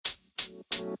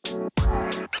Hey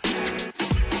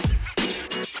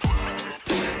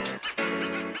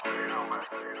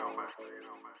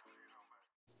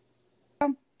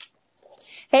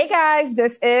guys,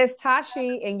 this is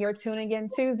Tashi, and you're tuning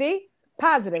into the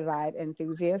Positive Vibe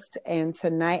Enthusiast. And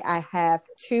tonight I have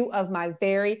two of my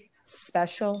very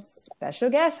special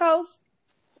guest hosts.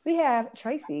 We have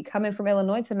Tracy coming from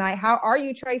Illinois tonight. How are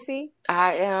you, Tracy?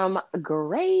 I am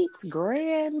great,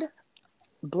 grand,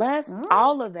 blessed,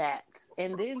 all of that,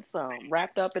 and then some,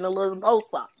 wrapped up in a little bow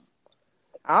sauce.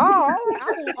 Oh, I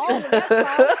want all of that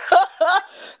sauce.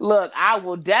 Look, I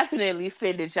will definitely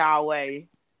send it y'all way.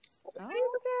 Okay, all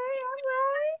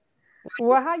right.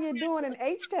 Well, how you doing in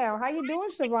H-Town? How you doing,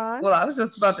 Siobhan? Well, I was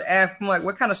just about to ask him, like,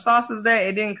 what kind of sauce is that?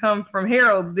 It didn't come from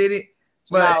Harold's, did it?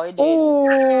 But, no, it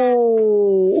didn't.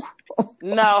 Ooh.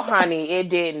 No, honey, it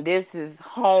didn't. This is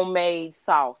homemade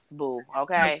sauce, boo.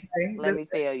 Okay? Let me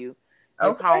tell you.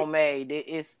 It's homemade.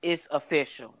 It's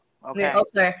official. Okay. Yeah,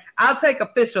 okay. I'll take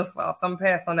official sauce. I'm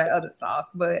pass on that other sauce,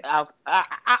 but I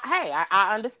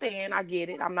understand. I get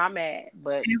it. I'm not mad,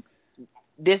 but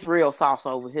this real sauce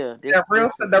over here.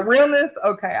 The realness.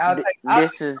 Okay, I'll take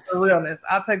the realness.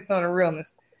 I'll take some of the realness.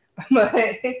 But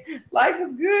life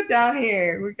is good down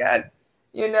here. We got,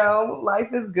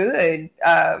 life is good.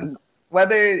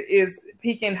 Weather is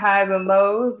peaking highs and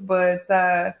lows,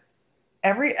 but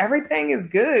everything is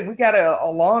good. We got a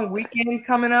long weekend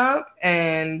coming up,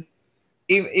 and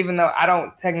even though I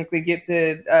don't technically get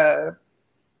to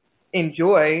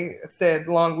enjoy said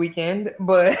long weekend,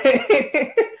 but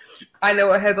I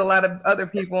know it has a lot of other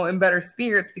people in better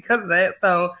spirits because of that.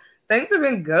 So things have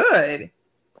been good.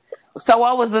 So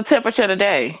what was the temperature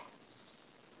today?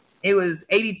 It was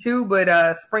 82,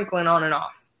 but sprinkling on and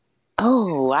off.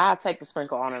 Oh, I'll take the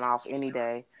sprinkle on and off any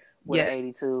day with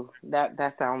 82.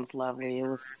 That sounds lovely. It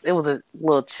was a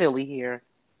little chilly here.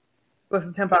 What's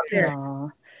the temp out there?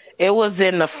 It was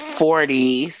in the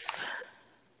 40s.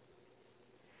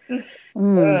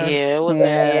 Yeah, it was.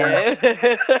 Yeah.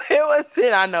 It was.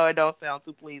 I know it don't sound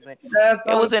too pleasing. It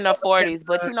was in the 40s,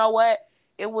 but you know what?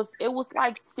 It was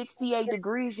like 68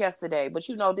 degrees yesterday. But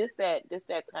this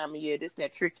that time of year. This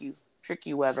that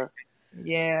tricky weather.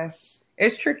 Yeah,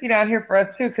 it's tricky down here for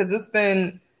us too because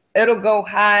it'll go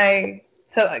high.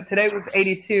 Like today was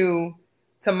 82.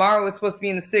 Tomorrow is supposed to be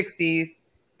in the 60s.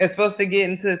 It's supposed to get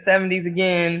into the 70s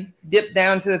again, dip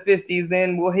down to the 50s.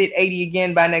 Then we'll hit 80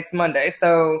 again by next Monday.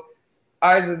 So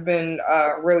ours has been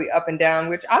really up and down,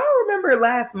 which I don't remember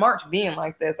last March being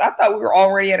like this. I thought we were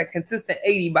already at a consistent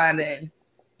 80 by then.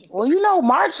 Well,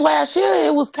 March last year,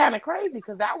 it was kind of crazy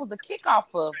because that was the kickoff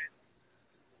of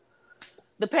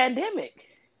the pandemic.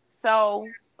 So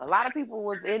a lot of people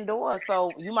was indoors.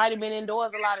 So you might have been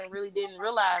indoors a lot and really didn't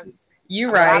realize.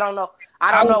 You're right. I don't know.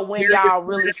 I don't know when y'all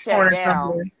really shut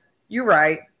down. You're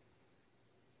right.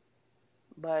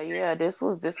 But yeah, this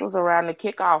was around the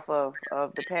kickoff of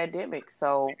the pandemic.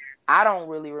 So I don't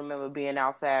really remember being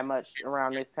outside much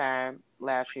around this time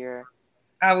last year.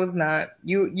 I was not.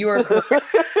 You are correct.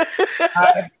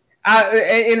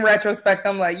 In retrospect,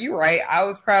 I'm like, you're right. I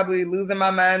was probably losing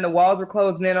my mind. The walls were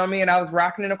closing in on me, and I was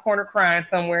rocking in a corner crying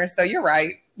somewhere. So you're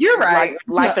right. You're right.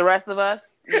 Like the rest of us.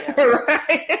 Yeah.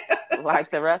 Right.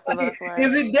 Like the rest of us. Right?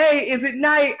 Is it day? Is it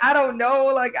night? I don't know.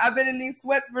 Like I've been in these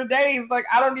sweats for days. Like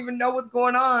I don't even know what's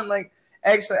going on. Like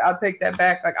actually, I'll take that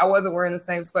back. Like I wasn't wearing the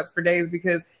same sweats for days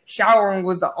because showering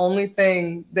was the only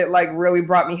thing that like really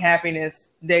brought me happiness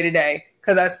day to day.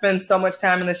 Because I spend so much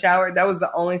time in the shower. That was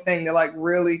the only thing that like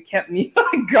really kept me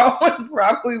like going.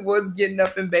 Probably was getting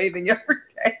up and bathing every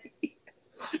day.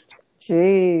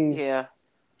 Jeez. Yeah.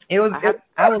 It was.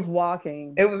 I was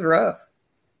walking. It was rough.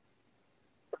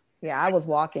 Yeah, I was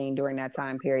walking during that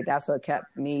time period. That's what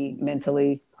kept me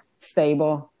mentally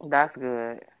stable. That's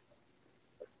good.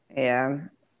 Yeah.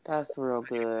 That's real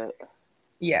good.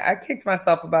 Yeah, I kicked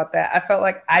myself about that. I felt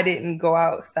like I didn't go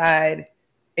outside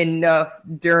enough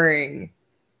during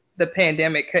the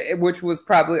pandemic, which was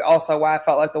probably also why I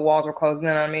felt like the walls were closing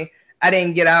in on me. I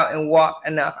didn't get out and walk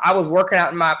enough. I was working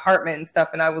out in my apartment and stuff,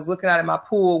 and I was looking out at my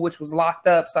pool, which was locked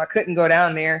up, so I couldn't go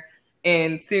down there.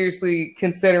 And seriously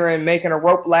considering making a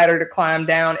rope ladder to climb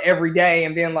down every day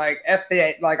and being like, F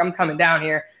that, like I'm coming down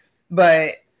here.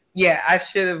 But yeah, I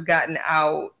should have gotten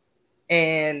out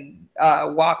and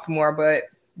walked more. But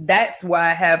that's why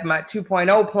I have my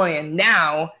 2.0 plan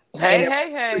now.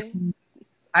 Hey.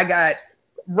 I got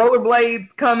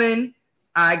rollerblades coming.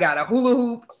 I got a hula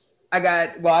hoop. I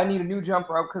need a new jump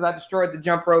rope because I destroyed the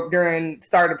jump rope during the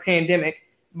start of the pandemic.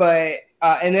 But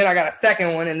and then I got a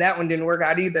second one, and that one didn't work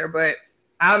out either. But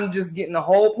I'm just getting the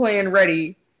whole plan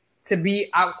ready to be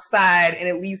outside and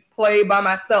at least play by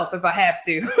myself if I have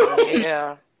to.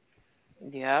 Yeah.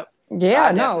 Yep. Yeah,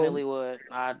 I no. definitely would.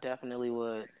 I definitely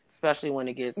would. Especially when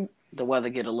the weather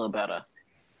get a little better.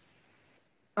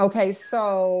 Okay,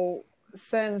 so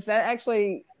since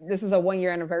this is a 1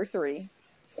 year anniversary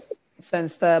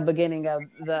since the beginning of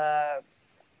the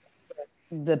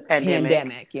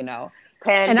pandemic, you know.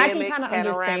 And I can Pandemic, kind of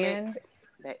panoramic. understand,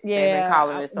 They've been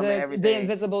calling it some of the everything.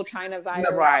 invisible China virus,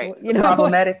 Right. you know.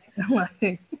 Problematic.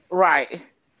 Right.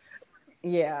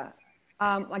 Yeah.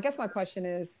 I guess my question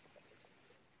is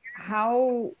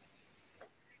how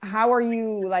are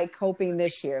you like coping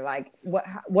this year? Like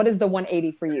what is the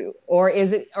 180 for you? Or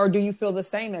do you feel the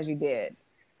same as you did?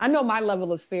 I know my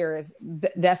level of fear is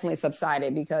definitely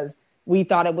subsided because we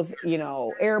thought it was, you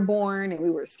know, airborne and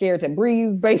we were scared to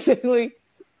breathe basically.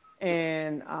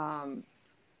 And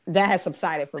that has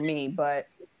subsided for me, but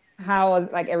how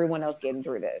is like everyone else getting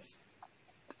through this?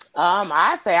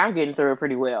 I'd say I'm getting through it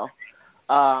pretty well.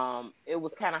 It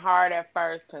was kind of hard at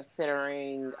first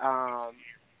considering,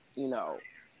 you know,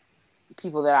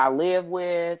 people that I live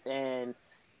with and,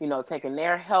 you know, taking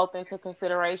their health into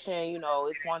consideration. You know,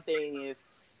 it's one thing if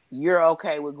you're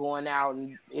okay with going out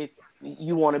and if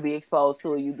you want to be exposed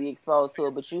to it, you be exposed to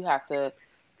it, but you have to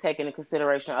take into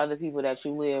consideration other people that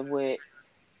you live with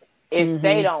if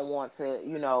they don't want to,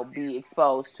 you know, be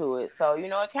exposed to it. So, you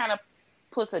know, it kind of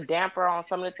puts a damper on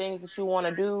some of the things that you want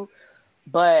to do.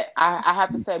 But I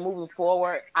have to say, moving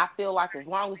forward, I feel like as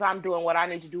long as I'm doing what I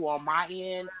need to do on my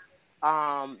end,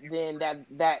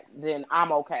 then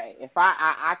I'm okay. If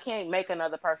I can't make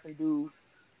another person do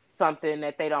something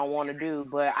that they don't want to do,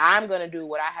 but I'm gonna do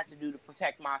what I have to do to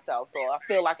protect myself. So I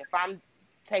feel like if I'm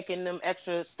taking them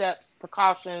extra steps,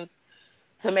 precautions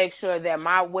to make sure that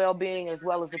my well-being as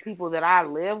well as the people that I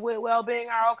live with well-being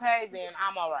are okay, then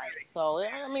I'm all right. So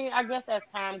I mean, I guess as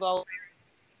time goes,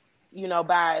 you know,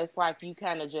 by it's like you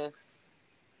kind of just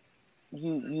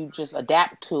you just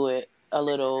adapt to it a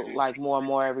little, like more and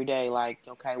more every day. Like,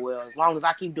 okay, well, as long as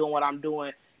I keep doing what I'm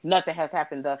doing, nothing has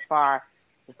happened thus far.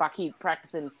 If I keep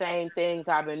practicing the same things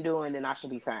I've been doing, then I should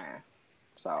be fine.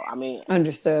 So, I mean,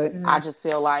 Understood. I just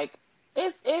feel like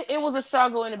it was a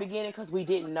struggle in the beginning because we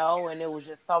didn't know, and there was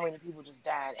just so many people just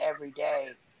dying every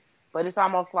day. But it's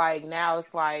almost like now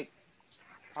it's like,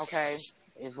 okay,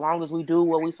 as long as we do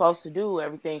what we're supposed to do,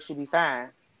 everything should be fine.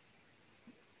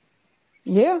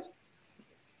 Yeah.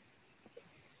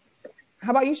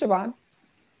 How about you, Siobhan?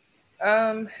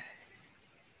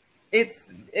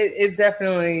 It's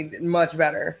definitely much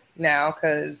better now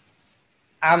because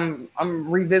I'm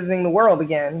revisiting the world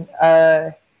again.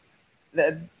 I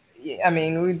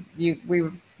mean,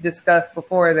 we discussed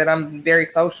before that I'm very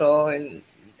social, and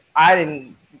I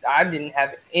didn't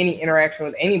have any interaction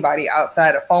with anybody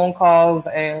outside of phone calls,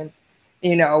 and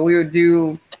you know, we would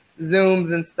do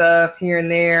Zooms and stuff here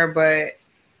and there, but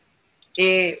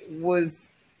it was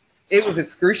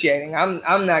excruciating.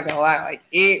 I'm not gonna lie, like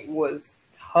it was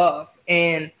tough.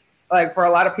 And like for a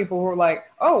lot of people who were like,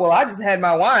 oh well, I just had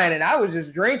my wine and I was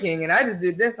just drinking and I just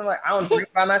did this. I'm like, I don't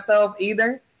drink by myself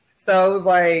either. So it was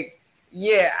like,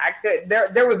 yeah, I could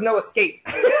there was no escape.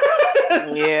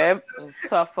 Yeah, it's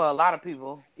tough for a lot of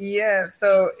people. Yeah,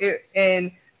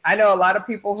 and I know a lot of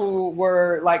people who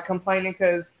were like complaining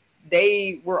because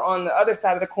they were on the other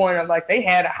side of the coin of like they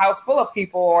had a house full of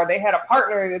people or they had a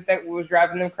partner that was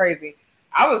driving them crazy.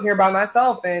 I was here by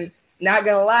myself, and not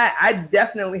gonna lie, I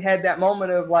definitely had that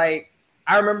moment of like,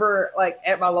 I remember like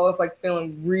at my lowest, like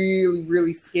feeling really,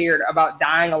 really scared about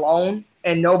dying alone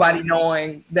and nobody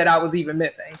knowing that I was even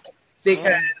missing,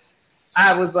 because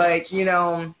I was like, you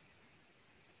know,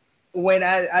 when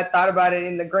I thought about it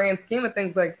in the grand scheme of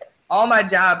things, like all my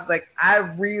jobs, like I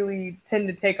really tend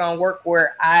to take on work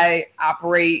where I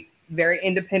operate very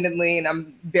independently and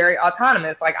I'm very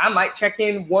autonomous. Like I might check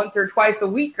in once or twice a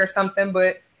week or something,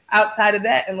 but outside of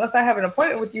that, unless I have an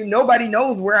appointment with you, nobody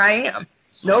knows where I am.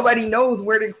 Nobody knows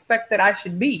where to expect that I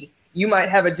should be. You might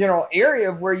have a general area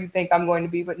of where you think I'm going to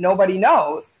be, but nobody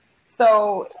knows.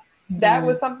 So that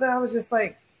was something I was just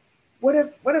like, what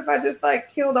if I just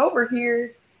like killed over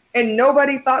here and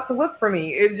nobody thought to look for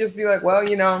me? It'd just be like, well,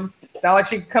 you know, it's not like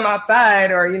she could come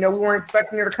outside, or, you know, we weren't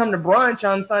expecting her to come to brunch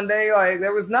on Sunday. Like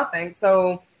there was nothing.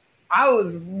 So I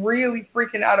was really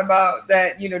freaking out about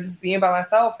that, you know, just being by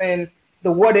myself and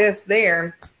the what ifs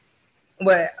there.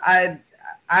 But I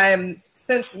am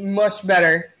since much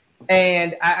better.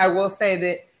 And I will say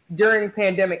that during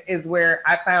pandemic is where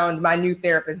I found my new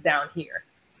therapist down here.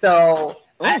 So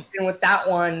I've been with that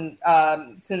one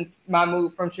since my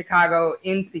move from Chicago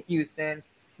into Houston.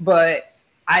 But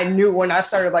I knew when I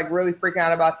started like really freaking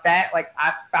out about that, like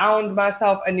I found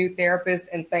myself a new therapist,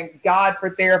 and thank God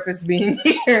for therapists being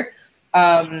here.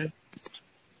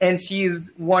 and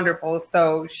she's wonderful.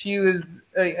 So she was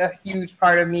a huge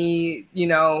part of me, you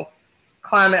know,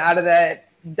 climbing out of that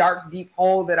dark, deep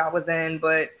hole that I was in.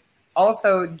 But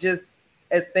also just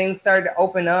as things started to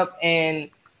open up and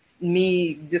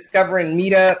me discovering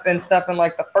Meetup and stuff, and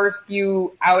like the first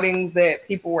few outings that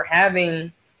people were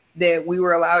having that we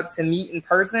were allowed to meet in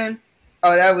person,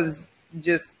 oh, that was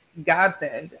just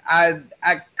godsend. I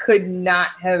could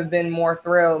not have been more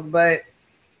thrilled. But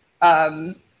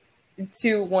one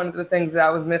of the things that I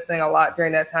was missing a lot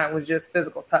during that time was just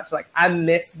physical touch. Like, I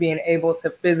miss being able to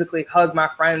physically hug my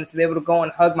friends, to be able to go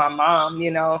and hug my mom, you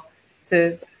know,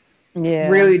 to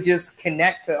really just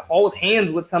connect, to hold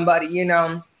hands with somebody, you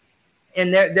know.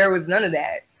 And there was none of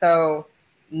that. So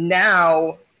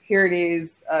now here it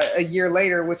is a year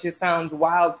later, which it sounds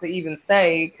wild to even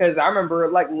say, because I remember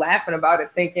like laughing about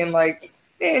it, thinking like,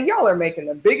 man, y'all are making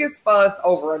the biggest fuss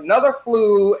over another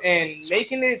flu and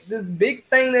making it this big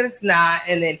thing that it's not.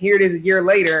 And then here it is a year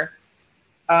later.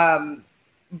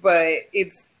 But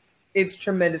it's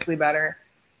tremendously better.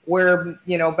 We're,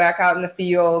 you know, back out in the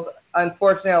field.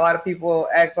 Unfortunately, a lot of people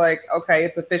act like, okay,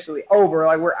 it's officially over.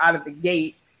 Like, we're out of the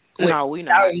gate. No, we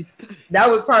not. That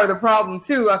was part of the problem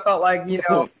too. I felt like, you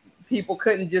know, people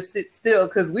couldn't just sit still,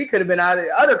 because we could have been out of it.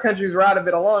 Other countries were out of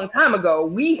it a long time ago.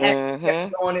 We had to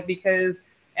get on it because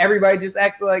everybody just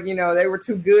acted like, you know, they were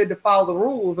too good to follow the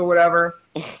rules or whatever.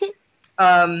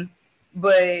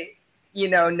 But, you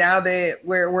know, now that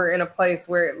we're in a place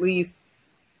where at least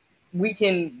we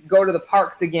can go to the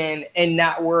parks again and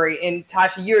not worry. And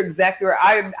Tasha, you're exactly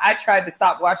right. I tried to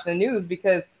stop watching the news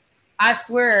because I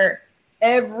swear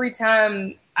every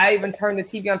time I even turned the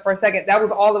TV on for a second, that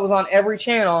was all that was on every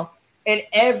channel. And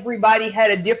everybody had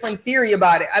a different theory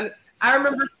about it. I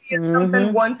remember seeing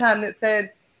something one time that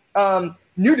said,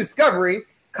 new discovery,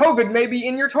 COVID may be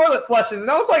in your toilet flushes. And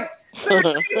I was like, like,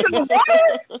 what is going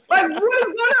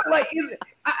on? Like,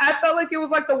 I felt like it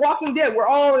was like The Walking Dead. We're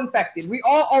all infected. We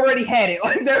all already had it.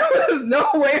 Like, there was no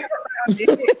way around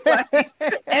it. Like,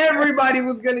 everybody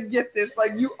was going to get this.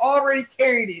 Like, you already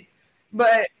carried it.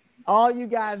 But all you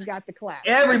guys got the clap.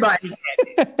 Everybody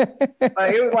had it.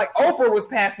 Like, it was like Oprah was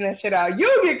passing that shit out.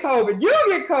 You get COVID. You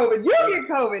get COVID. You get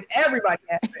COVID. Everybody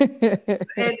has it.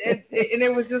 and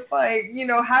it was just like, you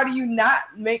know, how do you not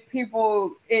make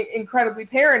people incredibly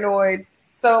paranoid?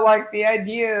 So, like, the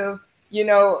idea of, you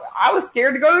know, I was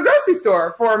scared to go to the grocery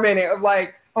store for a minute of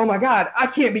like, oh my God, I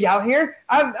can't be out here.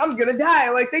 I'm going to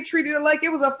die. Like, they treated it like it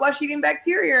was a flesh-eating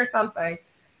bacteria or something.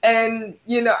 And,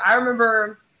 you know, I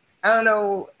remember, I don't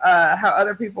know how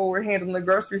other people were handling the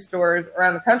grocery stores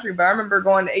around the country, but I remember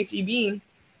going to H-E-B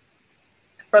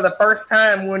for the first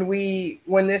time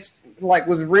when this like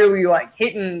was really like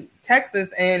hitting Texas,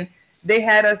 and they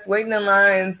had us waiting in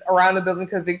lines around the building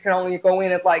because they could only go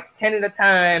in at like 10 at a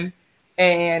time,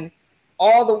 and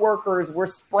all the workers were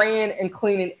spraying and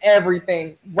cleaning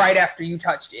everything right after you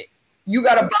touched it. You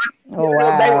got a box. Oh,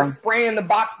 wow. They were spraying the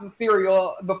boxes of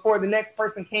cereal before the next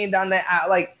person came down that aisle.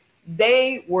 Like,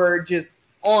 they were just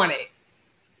on it.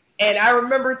 And I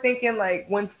remember thinking, like,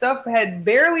 when stuff had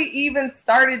barely even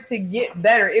started to get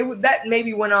better, that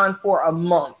maybe went on for a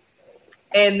month.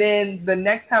 And then the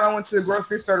next time I went to the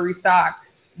grocery store to restock,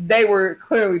 they were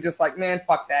clearly just like, man,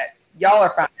 fuck that. Y'all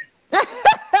are fine.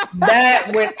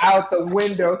 That went out the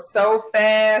window so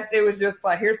fast. It was just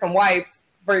like, here's some wipes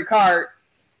for your cart.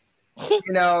 You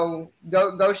know,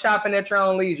 go shopping at your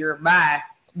own leisure. Bye.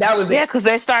 That was it. Because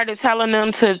they started telling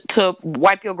them to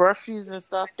wipe your groceries and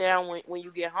stuff down when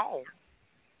you get home.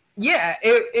 Yeah,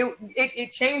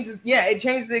 it changed. Yeah, it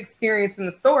changed the experience in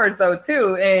the stores though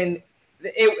too, and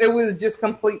it was just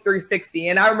complete 360.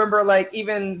 And I remember like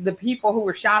even the people who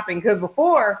were shopping, because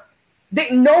before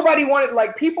nobody wanted,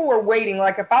 like, people were waiting.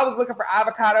 Like, if I was looking for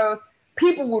avocados,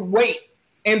 people would wait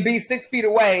and be 6 feet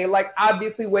away, like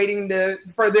obviously waiting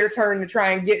for their turn to try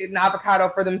and get an avocado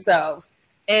for themselves.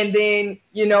 And then,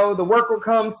 you know, the worker will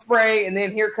come spray, and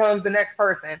then here comes the next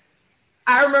person.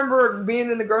 I remember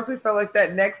being in the grocery store like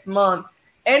that next month,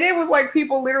 and it was like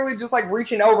people literally just like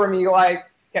reaching over me like,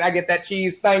 can I get that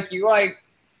cheese? Thank you. Like,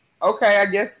 okay, I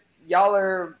guess y'all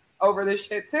are over this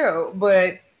shit too.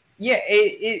 But yeah,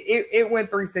 it went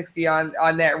 360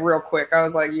 on that real quick. I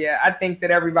was like, yeah, I think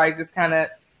that everybody just kind of,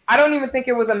 I don't even think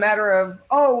it was a matter of,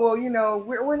 oh, well, you know,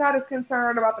 we're not as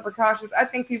concerned about the precautions. I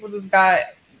think people got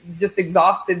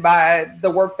exhausted by the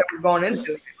work that was going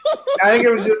into it. I think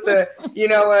it was just you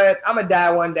know what, I'm gonna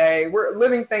die one day. We're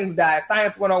living things die.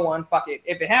 Science 101. Fuck it.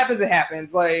 If it happens, it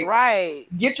happens. Like, right.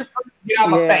 Get out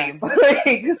my face.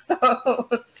 Like,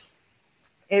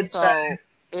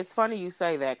 it's funny you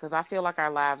say that, because I feel like our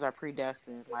lives are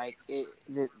predestined. Like it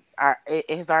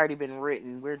has already been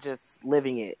written. We're just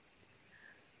living it.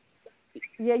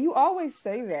 Yeah, you always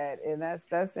say that, and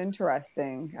that's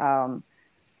interesting.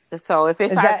 So if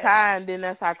it's Is our that time, then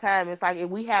that's our time. It's like if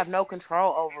we have no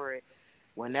control over it.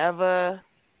 Whenever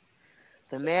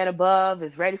the man above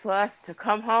is ready for us to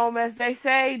come home, as they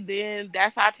say, then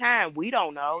that's our time. We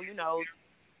don't know,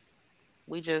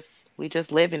 we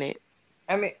just live in it.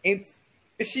 I mean,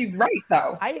 she's right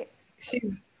though. I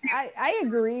She's I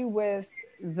agree with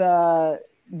the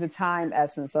time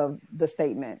essence of the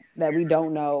statement that we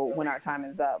don't know when our time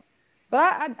is up.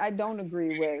 But I don't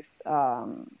agree with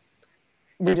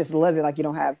we're just living like you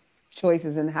don't have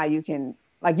choices in how you can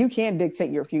like you can dictate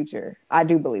your future. I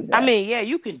do believe I that. mean, yeah,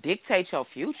 you can dictate your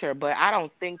future, but I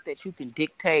don't think that you can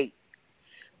dictate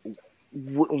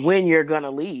when you're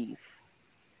gonna leave.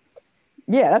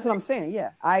 Yeah, that's what I'm saying.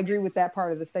 Yeah, I agree with that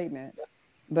part of the statement.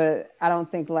 But I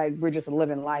don't think like we're just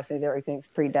living life and everything's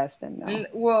predestined. No.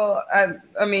 well,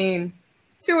 I mean,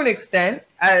 to an extent.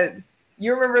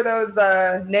 You remember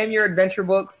those Name Your Adventure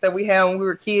books that we had when we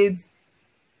were kids?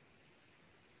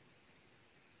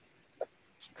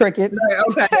 Crickets.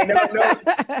 Right, okay,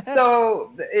 no.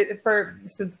 So,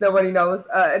 since nobody knows,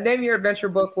 a Name Your Adventure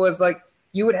book was like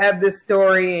you would have this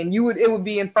story, and it would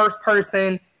be in first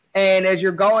person, and as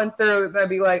you're going through, that'd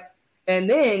be like, and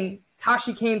then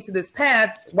Tashi came to this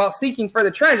path while seeking for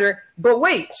the treasure, but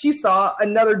wait, she saw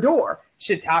another door.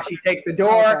 Should Tashi take the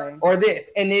door or this?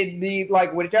 And it'd be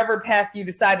like whichever path you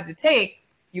decided to take.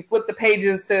 You flip the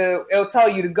pages it'll tell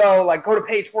you to go to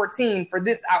page 14 for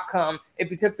this outcome if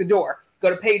you took the door.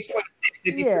 Go to page 26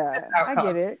 if you took this outcome. I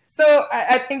get it. So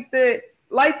I think that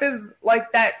life is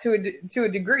like that to a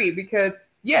degree because,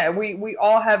 yeah, we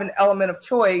all have an element of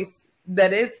choice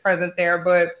that is present there,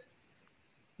 but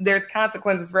there's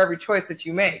consequences for every choice that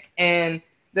you make. And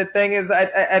the thing is,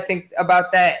 I think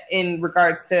about that in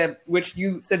regards to which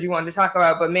you said you wanted to talk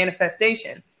about, but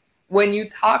manifestation. When you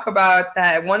talk about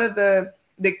that, one of the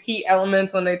key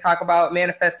elements when they talk about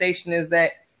manifestation is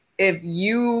that if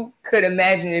you could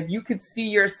imagine, if you could see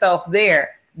yourself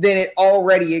there, then it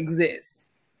already exists.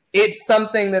 It's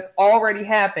something that's already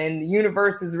happened. The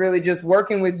universe is really just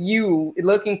working with you,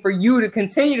 looking for you to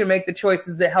continue to make the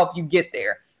choices that help you get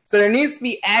there. So there needs to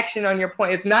be action on your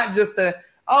point. It's not just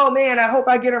oh man, I hope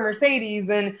I get a Mercedes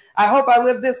and I hope I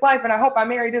live this life and I hope I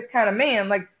marry this kind of man.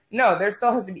 Like, no, there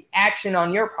still has to be action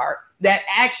on your part. That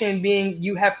action being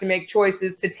you have to make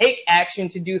choices to take action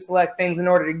to do select things in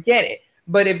order to get it.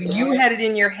 But if you had it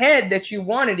in your head that you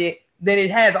wanted it, then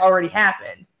it has already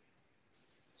happened.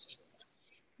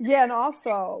 Yeah, and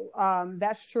also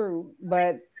that's true.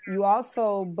 But you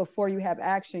also, before you have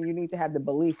action, you need to have the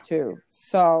belief too.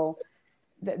 So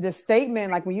the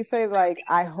statement, like when you say like,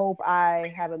 I hope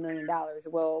I have $1 million.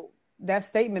 Well, that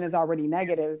statement is already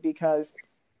negative because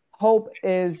hope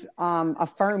is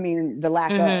affirming the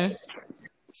lack of.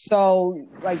 So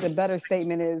like the better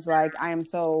statement is like, I am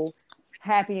so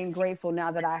happy and grateful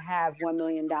now that I have $1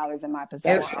 million in my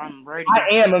possession. I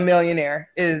am a millionaire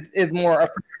is more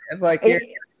like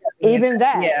even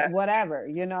that, yeah. Whatever,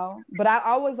 But I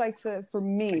always like to, for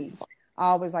me, I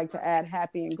always like to add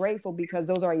happy and grateful because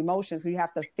those are emotions. So you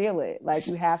have to feel it. Like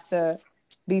you have to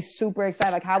be super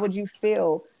excited. Like how would you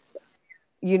feel,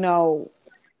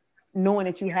 knowing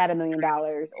that you had $1 million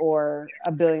or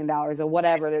 $1 billion or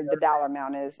whatever the dollar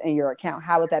amount is in your account?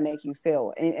 How would that make you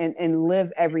feel? And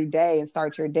live every day and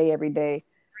start your day every day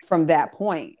from that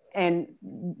point. And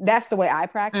that's the way I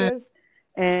practice.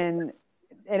 And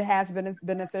it has been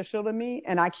beneficial to me.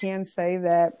 And I can say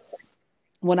that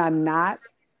when I'm not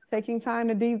taking time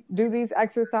to do these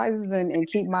exercises and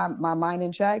keep my mind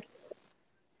in check,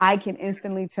 I can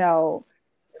instantly tell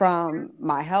from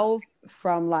my health,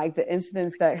 from like the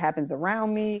incidents that happens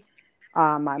around me,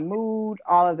 my mood,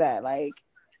 all of that, like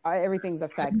everything's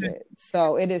affected.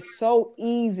 So it is so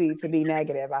easy to be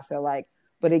negative, I feel like,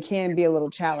 but it can be a little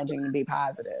challenging to be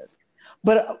positive.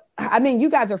 But I mean, you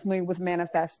guys are familiar with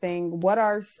manifesting. What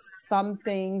are some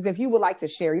things, if you would like to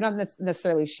share, you don't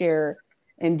necessarily share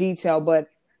in detail, but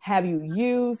have you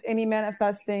used any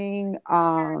manifesting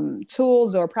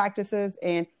tools or practices,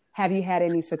 and have you had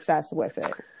any success with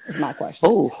it? Is my question.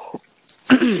 Oh,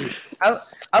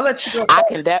 I'll let you go.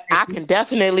 I can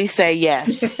definitely say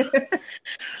yes.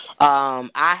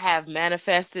 I have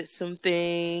manifested some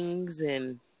things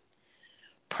and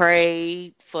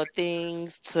prayed for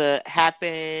things to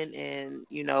happen and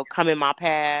come in my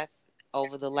path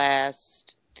over the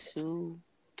last two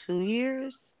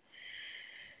years.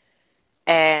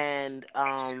 And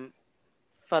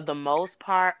for the most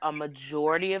part, a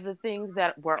majority of the things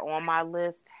that were on my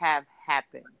list have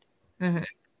happened. I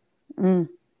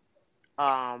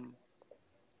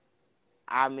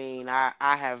mean, I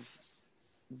have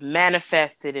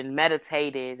manifested and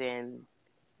meditated and,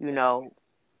 you know,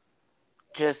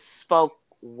 just spoke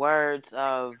words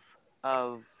of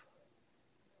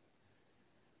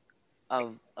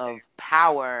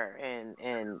power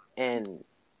and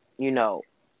you know,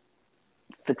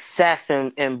 success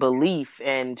and belief,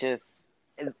 and just,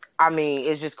 I mean,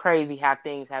 it's just crazy how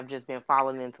things have just been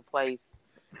falling into place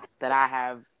that I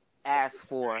have asked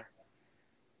for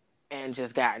and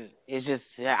just gotten. It's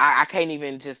just, I can't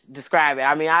even just describe it.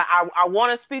 I mean, I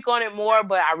want to speak on it more,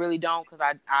 but I really don't, because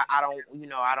I don't, you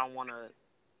know, I don't want to.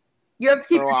 You have to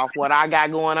keep throw off what I got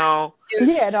going on.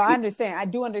 Yeah, no, I understand. I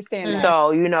do understand that.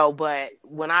 So, you know, but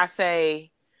when I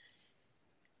say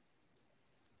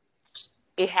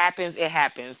it happens, it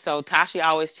happens. So Tashi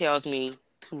always tells me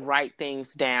to write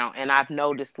things down, and I've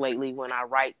noticed lately when I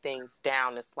write things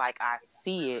down, it's like I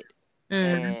see it,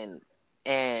 and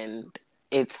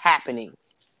it's happening.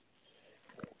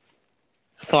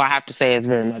 So I have to say it's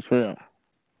very much real.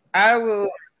 I will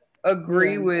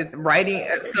agree with writing.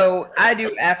 So I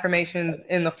do affirmations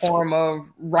in the form of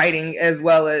writing as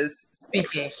well as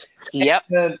speaking. Yep.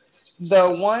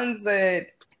 The ones that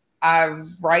I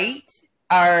write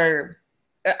are,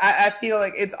 I feel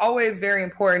like it's always very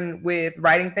important with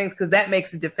writing things, because that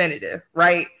makes it definitive,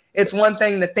 right? It's one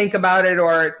thing to think about it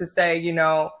or to say, you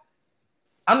know,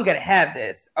 I'm going to have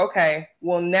this. Okay.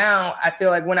 Well, now I feel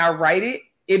like when I write it,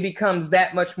 it becomes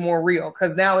that much more real,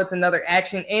 because now it's another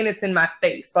action and it's in my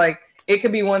face. Like, it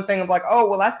could be one thing of like, oh,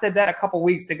 well, I said that a couple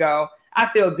weeks ago, I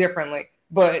feel differently.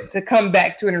 But to come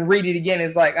back to it and read it again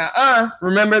is like,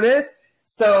 remember this?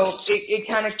 So it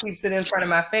kind of keeps it in front of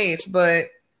my face. But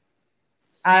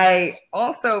I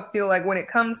also feel like when it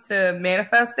comes to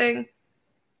manifesting,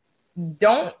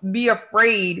 don't be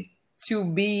afraid to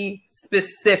be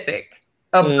specific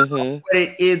about what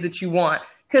it is that you want.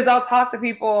 Because I'll talk to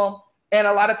people, and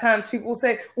a lot of times people will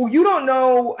say, well, you don't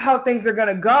know how things are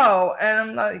going to go. And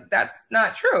I'm like, that's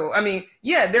not true. I mean,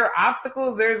 yeah, there are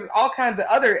obstacles. There's all kinds of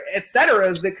other et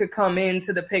ceteras that could come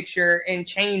into the picture and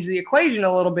change the equation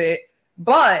a little bit.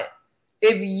 But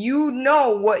if you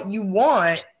know what you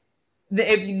want,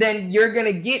 then you're going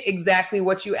to get exactly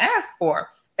what you ask for.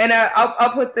 And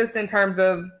I'll put this in terms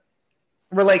of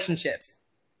relationships.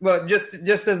 Well, just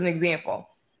as an example,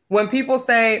 when people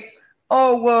say,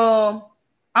 oh, well,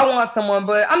 I want someone,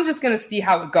 but I'm just going to see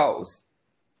how it goes.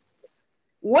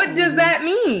 What does that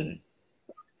mean?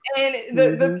 And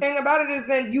the thing about it is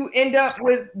that you end up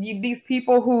with these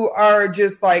people who are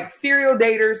just like serial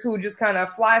daters who just kind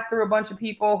of fly through a bunch of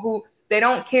people who they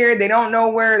don't care. They don't know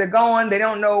where they're going. They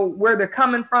don't know where they're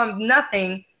coming from,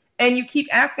 nothing. And you keep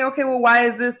asking, okay, well, why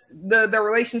is this the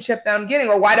relationship that I'm getting?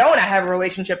 Or why don't I have a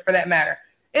relationship for that matter?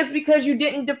 It's because you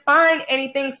didn't define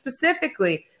anything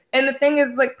specifically. And the thing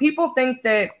is, like, people think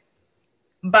that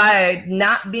by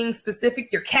not being specific,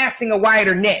 you're casting a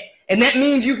wider net. And that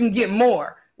means you can get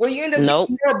more. Well, you end up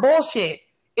getting more bullshit.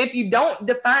 If you don't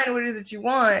define what it is that you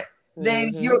want,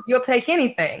 then you'll take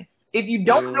anything. If you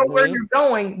don't know where you're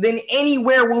going, then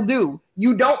anywhere will do.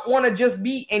 You don't want to just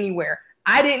be anywhere.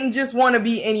 I didn't just want to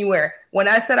be anywhere. When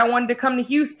I said I wanted to come to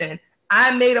Houston,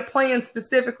 I made a plan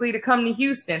specifically to come to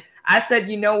Houston. I said,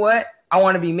 you know what? I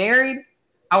want to be married.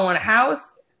 I want a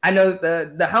house. I know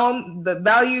the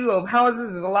value of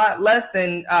houses is a lot less,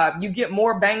 and you get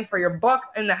more bang for your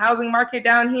buck in the housing market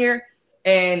down here.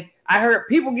 And I heard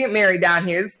people get married down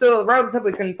here. It's still a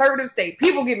relatively conservative state.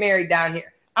 People get married down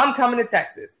here. I'm coming to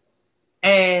Texas.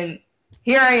 And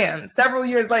here I am several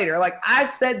years later. Like, I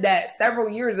said that several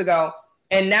years ago,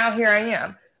 and now here I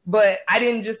am. But I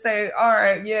didn't just say, all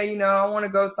right, yeah, you know, I want to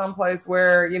go someplace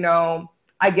where, you know,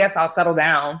 I guess I'll settle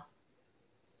down.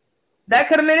 That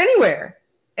could have been anywhere.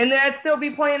 And then I'd still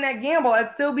be playing that gamble. I'd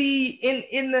still be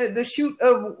in the shoot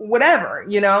of whatever,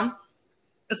 you know?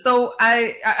 So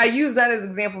I use that as an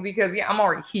example because, yeah, I'm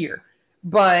already here.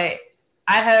 But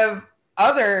I have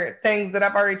other things that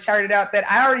I've already charted out that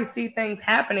I already see things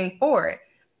happening for it.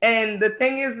 And the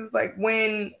thing is like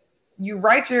when you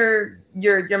write your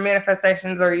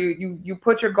manifestations or you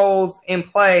put your goals in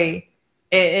play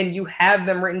and you have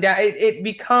them written down, it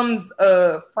becomes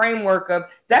a framework of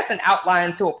that's an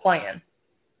outline to a plan.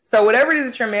 So whatever it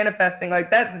is that you're manifesting, like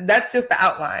that's just the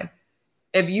outline.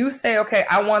 If you say, okay,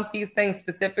 I want these things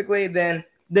specifically, then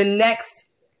the next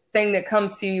thing that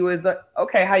comes to you is,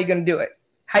 okay, how are you going to do it?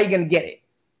 How are you going to get it?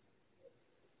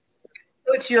 It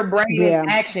puts your brain in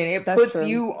action. It puts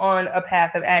you on a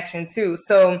path of action too.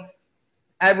 So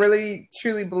I really,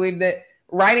 truly believe that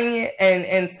writing it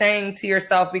and saying to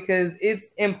yourself, because it's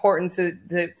important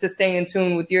to stay in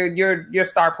tune with your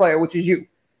star player, which is you,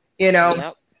 you know?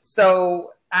 Yep.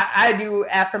 So I do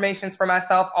affirmations for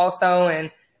myself also. And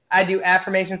I do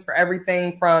affirmations for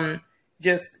everything from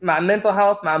just my mental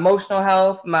health, my emotional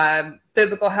health, my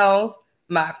physical health,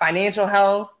 my financial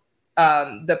health,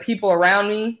 the people around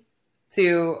me,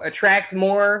 to attract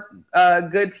more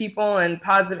good people and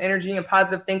positive energy and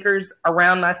positive thinkers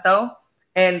around myself.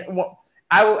 And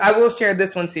I will share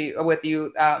this one with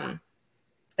you. And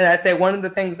I say one of the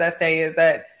things I say is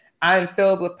that I'm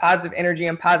filled with positive energy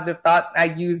and positive thoughts.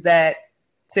 And I use that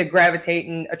to gravitate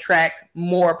and attract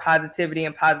more positivity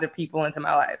and positive people into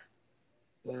my life.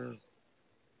 Mm.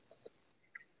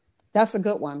 That's a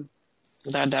good one.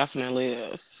 That definitely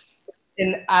is.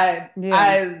 And I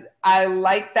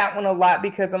like that one a lot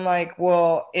because I'm like,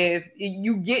 well, if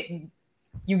you get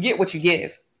what you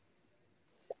give.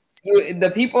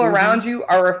 The people around you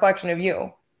are a reflection of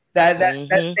you. That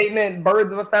statement,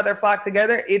 birds of a feather flock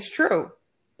together, it's true.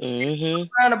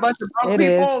 Around a bunch of broke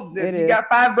people, you got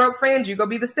 5 broke friends, you go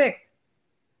be the 6th.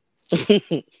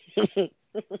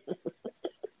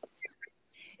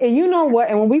 And you know what?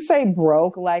 And when we say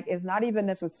broke, like, it's not even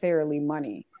necessarily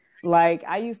money. Like,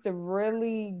 I used to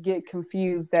really get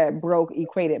confused that broke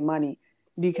equated money,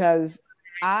 because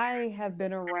I have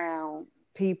been around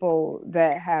people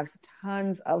that have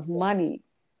tons of money,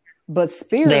 but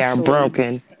spiritually they are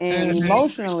broken, and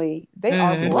emotionally they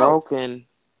are broken.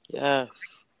 Yes,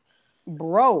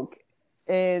 broke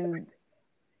and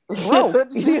broke.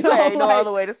 You know, ain't no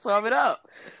other way to sum it up.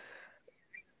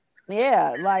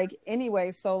 Yeah, like,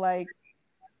 anyway, so like,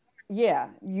 yeah,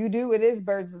 you do. It is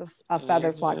birds of a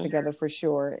feather flock together for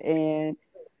sure. And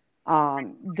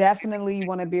definitely you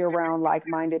want to be around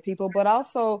like-minded people, but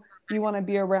also you want to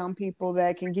be around people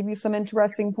that can give you some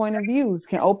interesting point of views,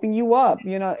 can open you up,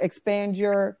 you know, expand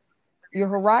your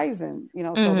horizon, you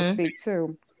know, so to speak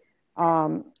too.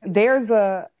 I'm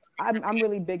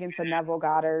really big into Neville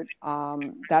Goddard.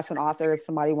 That's an author if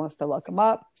somebody wants to look him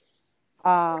up.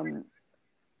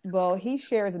 Well, he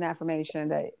shares an affirmation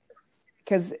that,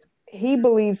 because he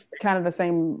believes kind of the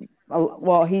same,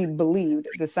 well, he believed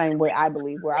the same way I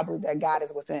believe, where I believe that God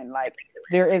is within. Like,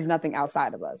 there is nothing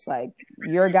outside of us. Like,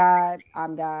 you're God,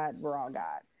 I'm God, we're all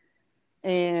God.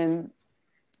 And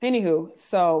anywho,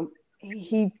 so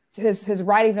his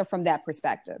writings are from that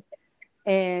perspective.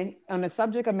 And on the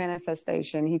subject of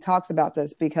manifestation, he talks about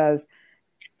this because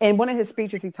in one of his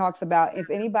speeches, he talks about,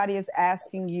 if anybody is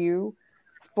asking you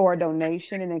for a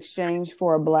donation in exchange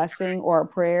for a blessing or a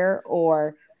prayer,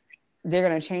 or they're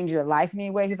going to change your life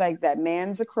anyway, he's like, that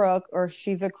man's a crook or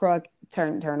she's a crook,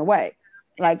 turn away.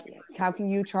 Like, how can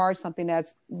you charge something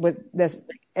that's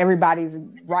everybody's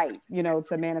right, you know,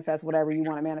 to manifest whatever you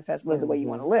want to manifest, live the way you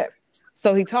want to live.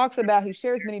 So he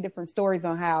shares many different stories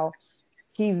on how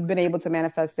he's been able to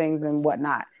manifest things and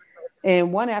whatnot.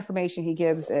 And one affirmation he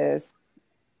gives is,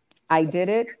 I did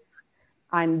it,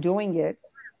 I'm doing it,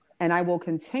 and I will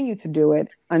continue to do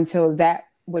it until that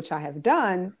which I have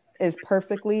done is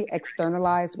perfectly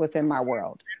externalized within my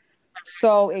world.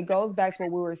 So it goes back to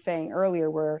what we were saying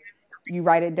earlier, where you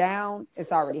write it down,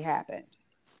 it's already happened,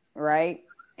 right?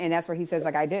 And that's where he says,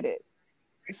 like, I did it.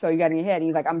 So you got in your head, and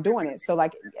he's like, I'm doing it. So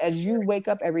like, as you wake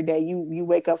up every day, you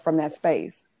wake up from that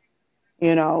space.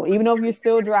 You know, even though you're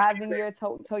still driving your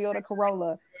Toyota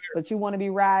Corolla, but you want to be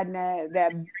riding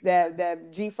that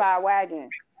G5 wagon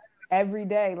every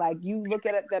day. Like, you look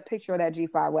at that picture of that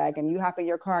G5 wagon, you hop in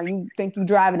your car, and you think you're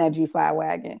driving that G5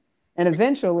 wagon. And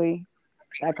eventually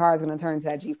that car is going to turn into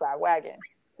that G5 wagon.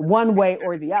 One way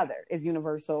or the other is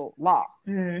universal law,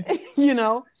 you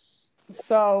know?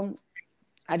 So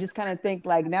I just kind of think,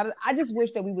 like, now I just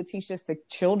wish that we would teach this to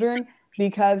children,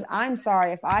 because I'm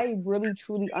sorry, if I really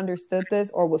truly understood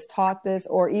this or was taught this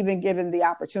or even given the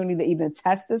opportunity to even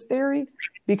test this theory,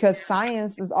 because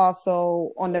science is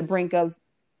also on the brink of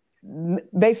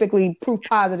basically proof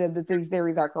positive that these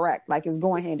theories are correct. Like, it's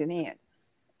going hand in hand.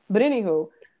 But anywho,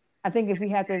 I think if we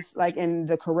had this like in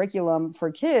the curriculum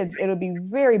for kids, it'll be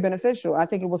very beneficial. I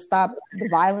think it will stop the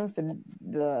violence,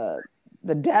 the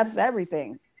deaths,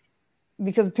 everything,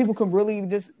 because people can really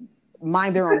just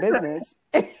mind their own business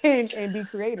and be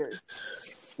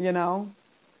creators, you know?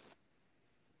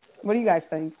 What do you guys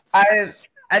think? I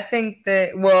think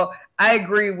that, well, I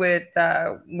agree with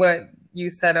what you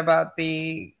said about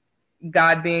the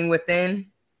God being within.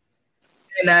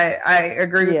 And I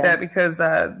agree with that, because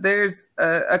there's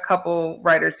a couple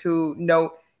writers who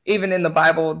know, even in the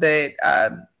Bible,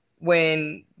 that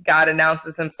when God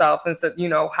announces himself and said, you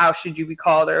know, how should you be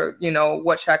called, or, you know,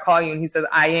 what should I call you? And he says,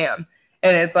 I am.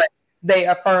 And it's like, they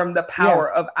affirm the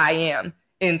power of I am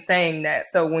in saying that.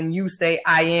 So when you say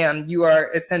I am, you are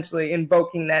essentially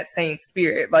invoking that same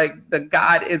spirit. Like, the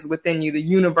God is within you. The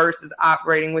universe is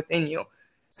operating within you.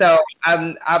 So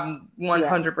I'm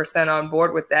 100% on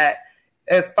board with that.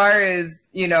 as far as,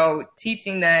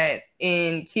 teaching that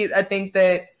in kids, I think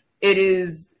that it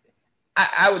is,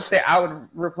 I would say I would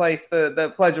replace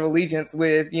the Pledge of Allegiance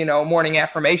with, morning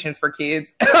affirmations for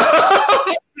kids.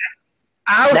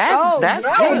 I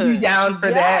would be down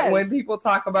for that when people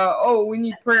talk about, we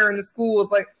need prayer in the schools.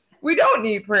 Like, we don't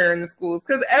need prayer in the schools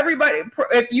because everybody,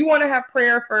 if you want to have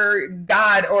prayer for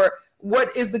God or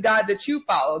what is the God that you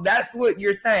follow, that's what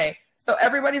you're saying. So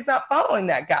everybody's not following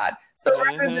that God. So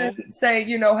rather than say,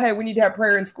 hey, we need to have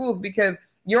prayer in schools, because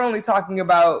you're only talking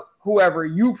about whoever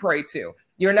you pray to.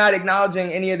 You're not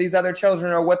acknowledging any of these other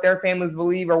children or what their families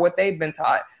believe or what they've been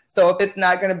taught. So if it's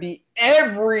not going to be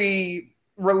every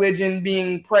religion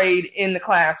being prayed in the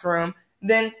classroom,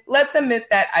 then let's omit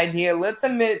that idea. Let's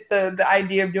omit the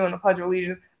idea of doing the Pledge of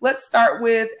Allegiance. Let's start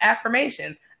with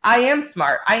affirmations. I am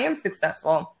smart. I am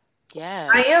successful. Yeah.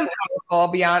 I am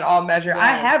powerful beyond all measure. I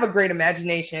have a great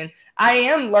imagination. I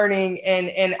am learning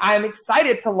and I'm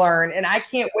excited to learn, and I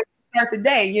can't wait to start the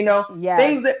day.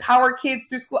 Things that power kids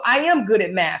through school. I am good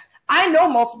at math. I know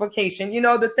multiplication,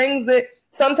 the things that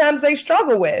sometimes they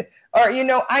struggle with. Or,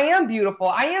 I am beautiful.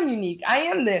 I am unique. I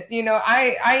am this.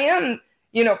 I am,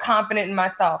 confident in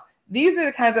myself. These are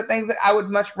the kinds of things that I would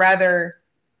much rather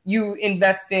you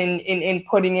invest in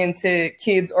putting into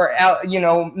kids, or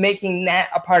making that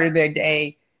a part of their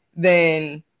day,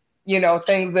 than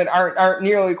things that aren't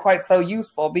nearly quite so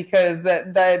useful, because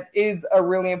that is a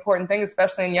really important thing,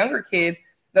 especially in younger kids.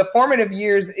 The formative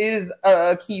years is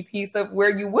a key piece of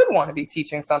where you would want to be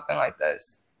teaching something like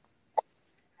this.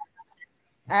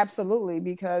 Absolutely,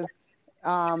 because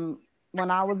when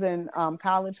I was in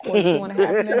college for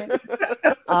 2.5 minutes,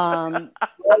 2.5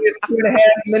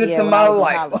 minutes of my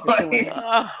life.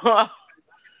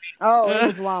 It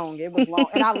was long. It was long.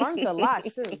 And I learned a lot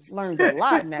too. Learned a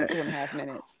lot in that 2.5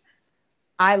 minutes.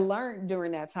 I learned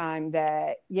during that time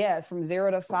that, from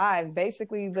 0 to 5,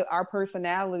 basically our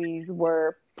personalities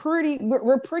were pretty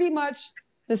much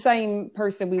the same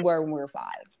person we were when we were 5.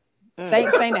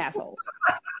 Same assholes.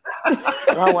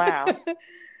 Oh, wow.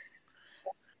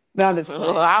 No, I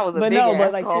was a big asshole.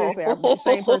 But like, seriously, our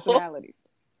same personalities.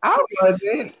 I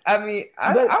wasn't. I mean,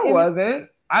 I wasn't.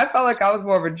 I felt like I was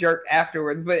more of a jerk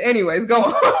afterwards. But anyways, go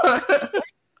on.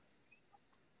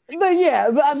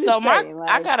 But I'm just saying.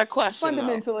 I got a question.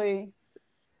 Fundamentally,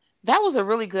 that was a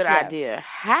really good idea.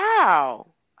 How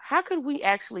could we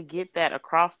actually get that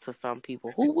across to some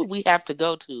people? Who would we have to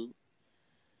go to?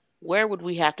 Where would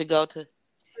we have to go to?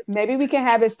 Maybe we can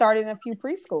have it started in a few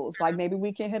preschools. Like, maybe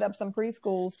we can hit up some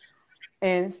preschools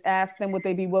and ask them would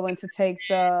they be willing to take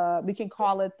we can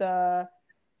call it the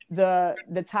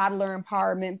toddler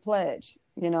empowerment pledge,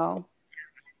 I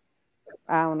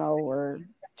don't know, or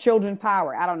children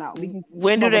power. I don't know. We can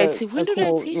when do they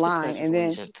teach line, and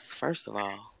then first of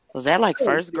all, was that like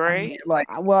first grade? Like,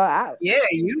 it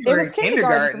was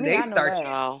kindergarten. They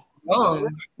start.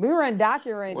 We were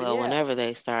indoctrinated. Well, whenever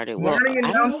they started.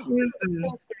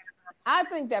 I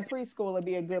think that preschool would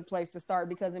be a good place to start,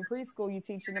 because in preschool you're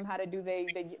teaching them how to do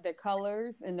their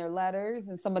colors and their letters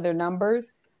and some of their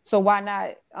numbers. So why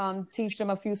not teach them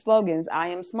a few slogans? I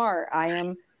am smart.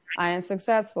 I am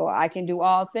successful. I can do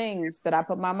all things that I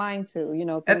put my mind to.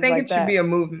 I think it should be a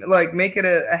movement. Like, make it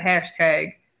a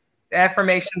hashtag.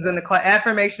 Affirmations in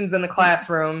the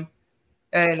classroom,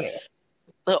 and.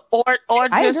 Or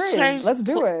just change. Let's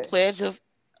do it. Pledge of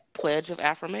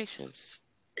affirmations.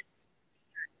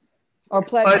 Or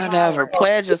pledge whatever.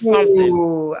 Pledge of something.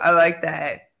 Ooh, I like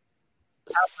that.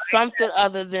 Something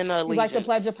other than allegiance. Like the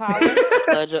pledge of power.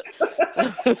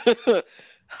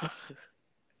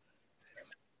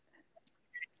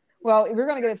 Well, we're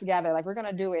gonna get it together. Like, we're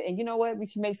gonna do it, and you know what? We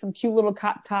should make some cute little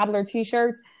toddler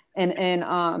T-shirts and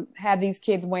have these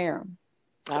kids wear them.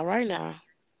 All right now.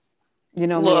 Me,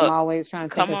 I'm always trying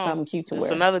to think of something cute to wear.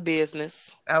 It's another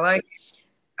business. I like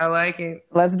it.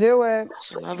 Let's do it.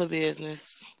 It's another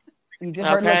business. You just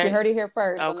heard it here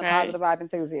first on the Positive Vibe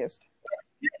Enthusiast.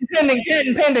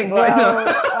 Pending.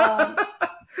 Well,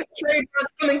 trade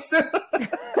coming soon.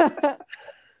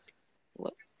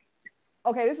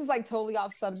 Okay, this is like totally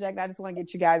off subject. I just want to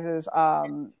get you guys'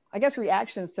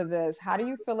 reactions to this. How do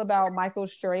you feel about Michael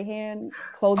Strahan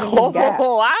closing his gap?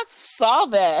 Oh, I saw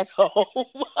that.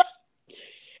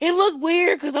 It looked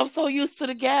weird because I'm so used to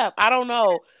the gap. I don't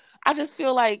know. I just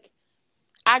feel like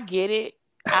I get it.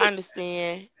 I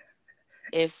understand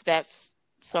if that's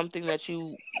something that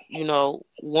you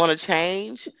want to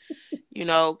change,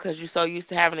 because you're so used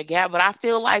to having a gap. But I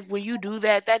feel like when you do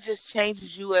that, that just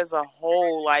changes you as a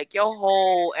whole. Like, your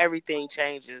whole everything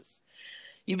changes.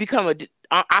 You become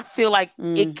I feel like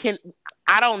it can,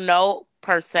 I don't know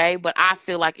per se, but I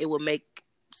feel like it would make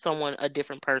someone, a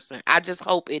different person. I just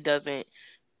hope it doesn't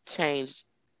change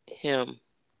him.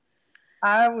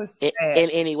 I was sad. In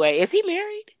any way. Is he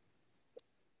married?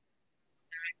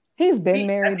 He's been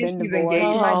married, been divorced. He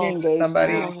might be engaged to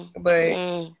somebody, now. But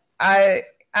I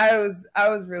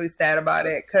was really sad about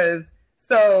it because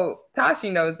Tashi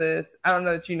knows this. I don't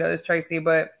know that you know this, Tracy,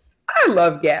 but I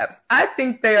love gaps. I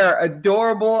think they are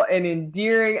adorable and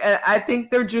endearing, and I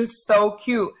think they're just so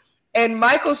cute. And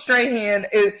Michael Strahan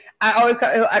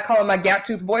I call him my gap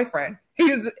tooth boyfriend.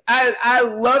 I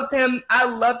loved him. I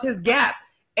loved his gap.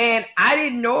 And I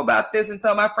didn't know about this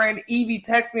until my friend Evie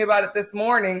texted me about it this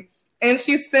morning. And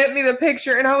she sent me the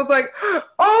picture, and I was like,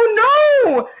 oh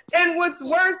no! And what's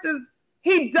worse is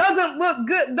he doesn't look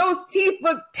good. Those teeth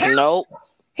look terrible. Nope.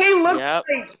 He looks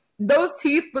like, those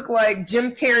teeth look like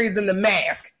Jim Carrey's in The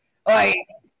Mask. Like,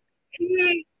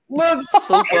 he looks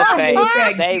super fake.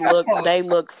 They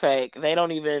look fake. They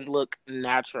don't even look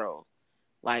natural,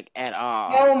 like, at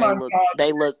all. Oh my God.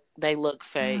 They look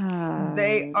fake.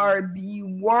 They are the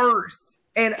worst.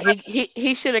 And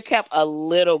he should have kept a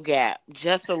little gap,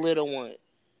 just a little one,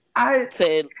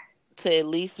 to at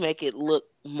least make it look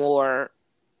more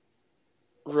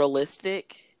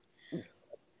realistic.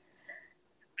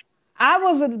 I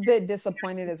was a bit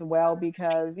disappointed as well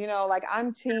because, like,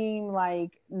 I'm team,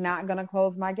 like, not gonna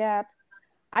close my gap.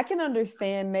 I can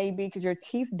understand maybe because your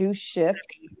teeth do shift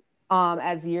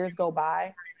as years go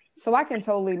by. So I can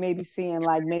totally maybe seeing,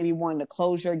 like, maybe wanting to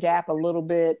close your gap a little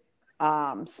bit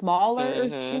smaller, or,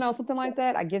 something like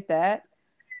that. I get that.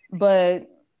 But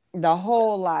the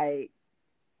whole, like,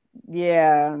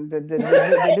 the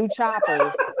new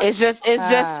choppers. It's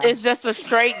just a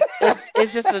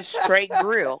straight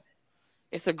grill.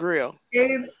 It's a grill.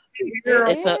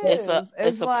 It's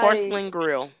a porcelain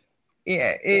grill.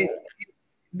 Yeah,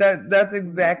 that's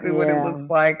exactly what it looks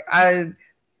like. I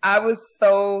was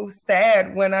so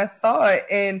sad when I saw it,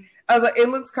 and I was like, it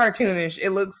looks cartoonish.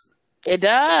 It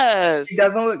does. It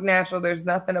doesn't look natural. There's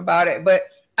nothing about it, but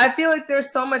I feel like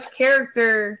there's so much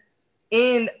character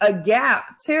in a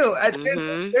gap too.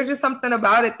 There's just something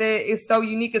about it that is so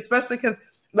unique, especially because,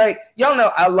 like, y'all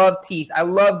know I love teeth. I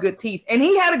love good teeth. And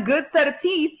he had a good set of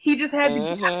teeth. He just had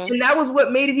the gap. And that was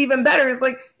what made it even better. It's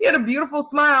like he had a beautiful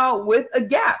smile with a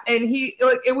gap. And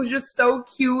it was just so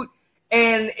cute.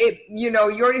 And you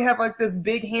already have, like, this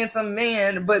big handsome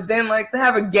man, but then, like, to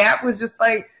have a gap was just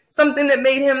like something that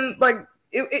made him, like,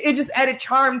 it just added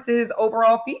charm to his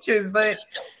overall features. But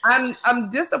I'm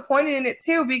disappointed in it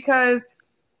too because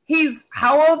he's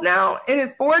how old now? In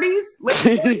his 40s?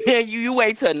 Yeah, you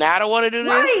wait till now to want to do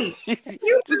this. Right.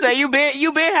 You say you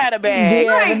been had a bag.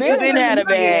 Yeah, right. You been had a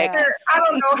bag. I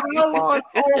don't know how long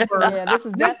over. Yeah,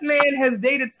 this man has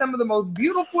dated some of the most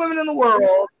beautiful women in the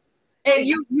world. And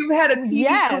you've had a TV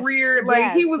career.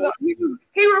 Like, he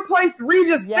replaced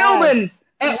Regis Philbin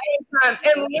at one time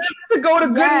and left to go to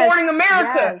Good Morning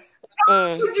America.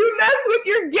 How could you mess with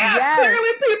your gap?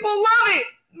 Clearly people love it.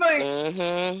 Like,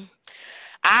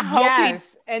 I hope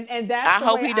I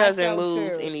hope he doesn't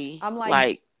lose any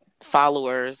like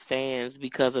followers, fans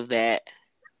because of that.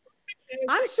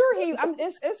 I'm sure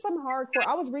it's some hardcore.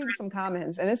 I was reading some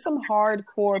comments, and it's some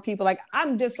hardcore people. Like,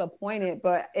 I'm disappointed,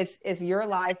 but it's your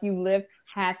life. You lived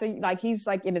he's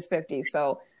like in his 50s,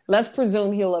 so let's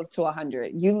presume he'll live to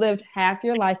 100. You lived half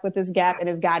your life with this gap, and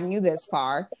it's gotten you this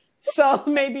far. So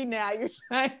maybe now you're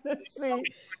trying to see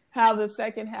how the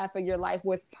second half of your life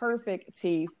with perfect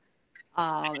teeth.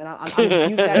 And I'm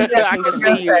using that. I can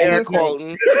see you air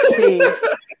quoting.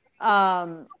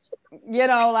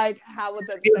 Like, how would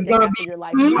the second half of your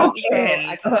life be?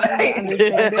 So I can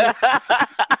understand it.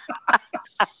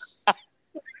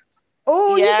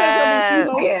 Oh, yes.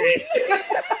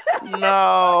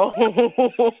 No.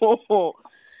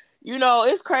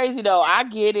 It's crazy though. I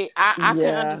get it. I can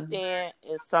understand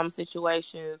in some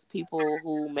situations people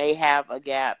who may have a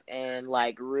gap and,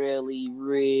 like, really,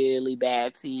 really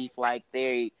bad teeth, like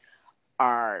they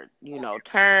are,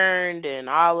 turned and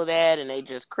all of that, and they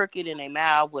just crooked in their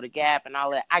mouth with a gap and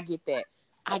all that. I get that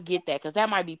because that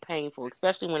might be painful,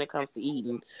 especially when it comes to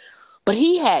eating. But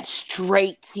he had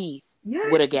straight teeth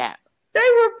with a gap. They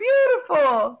were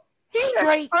beautiful.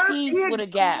 Straight teeth with a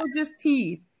gap. Just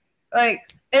teeth. Like,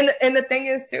 and the thing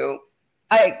is too,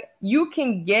 like, you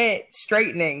can get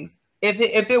straightenings if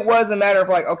it was a matter of,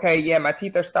 like, okay, yeah, my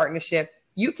teeth are starting to shift.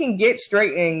 You can get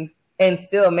straightenings and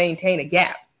still maintain a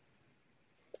gap.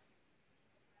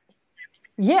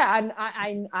 Yeah,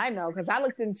 I know, because I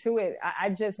looked into it. I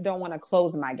just don't want to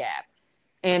close my gap.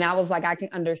 And I was like, I can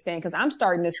understand, because I'm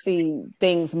starting to see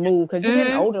things move, because you're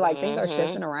getting older, like, things are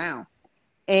shifting around.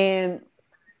 And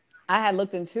I had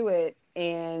looked into it,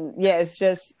 and it's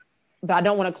just, but I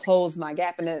don't want to close my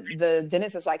gap. And the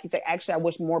dentist is like, he said, actually, I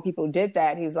wish more people did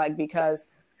that. He's like, because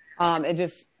it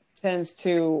just tends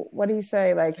to, what did he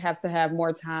say? Like, have to have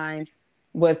more time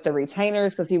with the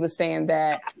retainers, because he was saying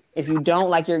that if you don't,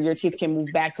 like, your teeth can move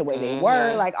back to where they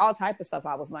were, like all type of stuff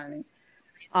I was learning.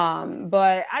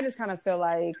 But I just kind of feel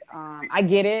like I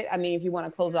get it. I mean, if you want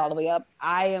to close it all the way up,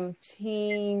 I am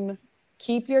team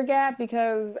keep your gap,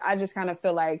 because I just kind of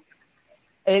feel like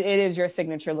it is your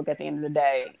signature look at the end of the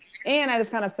day. And I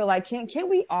just kind of feel like, can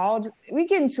we all, we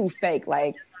getting too fake.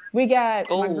 Like, we got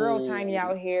my girl Tiny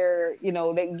out here, you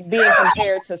know, being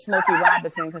compared to Smokey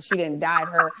Robinson because she didn't dye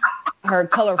her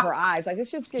color of her eyes. Like,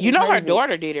 it's just getting crazy. Her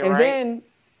daughter did it, and right? Then,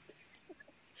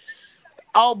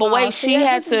 but wait, she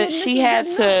had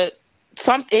to,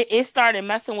 it started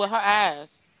messing with her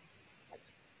eyes.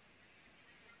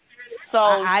 So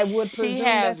I would presume she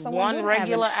has that one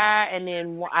regular eye and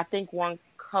then I think one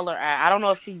color eye. I don't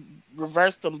know if she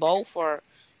reversed them both or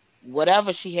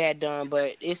whatever she had done,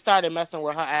 but it started messing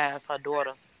with her eyes, her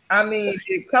daughter. I mean,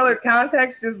 did colored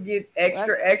contacts just get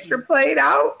extra played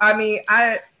out? I mean,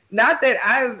 not that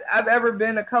I've ever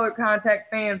been a colored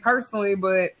contact fan personally,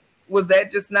 but was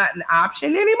that just not an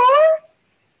option anymore?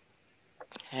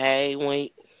 Hey,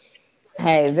 wait.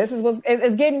 Hey, this is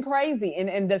it's getting crazy,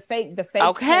 and the fake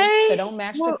okay. Fakes that don't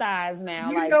match the thighs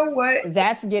now. You know what?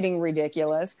 That's getting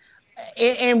ridiculous.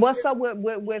 And what's up with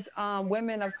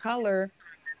women of color?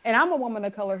 And I'm a woman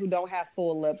of color who don't have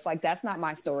full lips. Like, that's not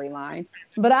my storyline.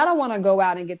 But I don't want to go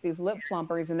out and get these lip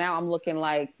plumpers, and now I'm looking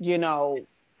like, you know,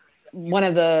 one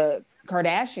of the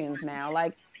Kardashians now.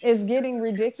 Like, it's getting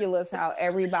ridiculous how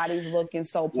everybody's looking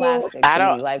so plastic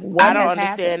to me. Like, what I don't has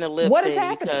understand happened? the lip What thing is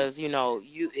happening? Because, you know,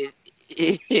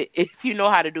 if you know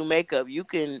how to do makeup, you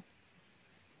can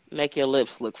make your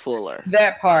lips look fuller.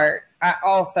 That part, I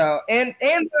also and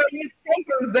there are these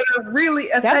papers that are really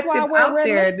effective out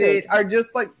there that are just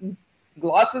like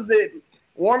glosses that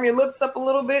warm your lips up a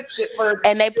little bit,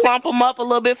 and they plump them up a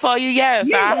little bit for you.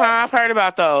 Yes, I've heard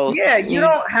about those. Yeah, you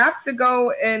don't have to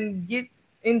go and get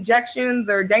injections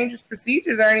or dangerous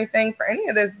procedures or anything for any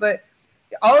of this. But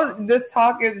all of this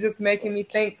talk is just making me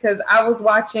think, because I was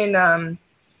watching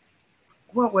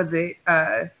what was it?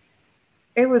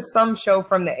 It was some show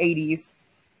from the 80s.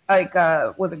 Like,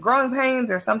 was it Growing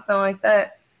Pains or something like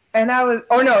that? And I was,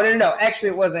 no. Actually,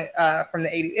 it wasn't from the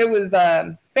 80s. It was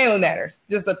Family Matters.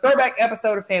 Just a throwback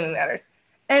episode of Family Matters.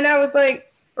 And I was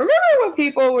like, remember when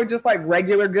people were just like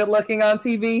regular good looking on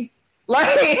TV?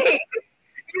 Like,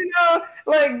 you know,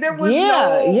 like there was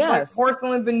like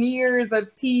porcelain veneers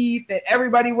of teeth, and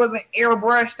everybody wasn't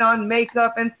airbrushed on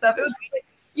makeup and stuff. It was like,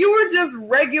 you were just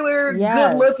regular,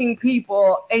 good-looking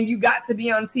people, and you got to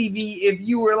be on TV if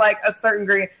you were like a certain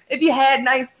grade. If you had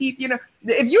nice teeth, you know,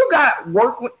 if you got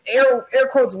work, air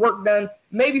quotes, work done,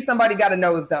 maybe somebody got a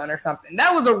nose done or something.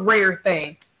 That was a rare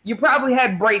thing. You probably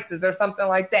had braces or something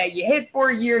like that. You hid for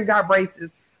a year and got braces,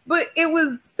 but it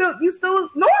was you still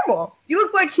look normal. You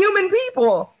look like human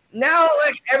people. Now,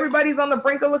 like, everybody's on the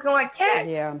brink of looking like cats,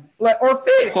 or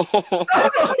fish.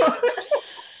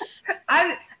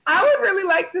 I would really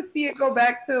like to see it go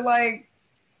back to like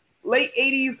late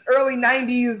 80s, early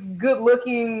 90s, good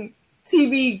looking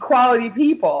TV quality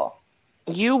people.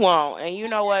 You won't. And you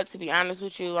know what? To be honest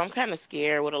with you, I'm kind of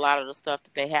scared with a lot of the stuff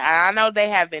that they have. I know they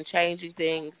have been changing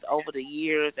things over the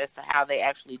years as to how they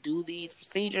actually do these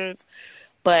procedures.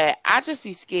 But I just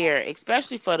be scared,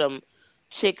 especially for them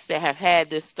chicks that have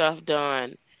had this stuff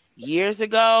done years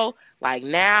ago. Like,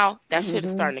 now, that shit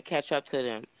is starting to catch up to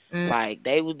them. Like,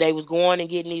 they was going and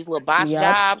getting these little botch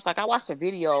jobs. Like, I watched a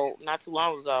video not too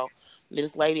long ago.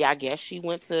 This lady, I guess she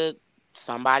went to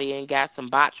somebody and got some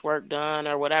botch work done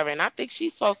or whatever. And I think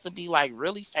she's supposed to be, like,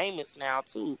 really famous now,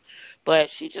 too. But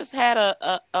she just had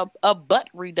a butt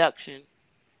reduction.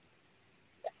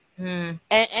 And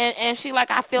she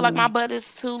like, I feel like my butt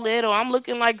is too little. I'm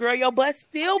looking like, girl, your butt's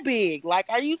still big. Like,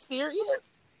 are you serious?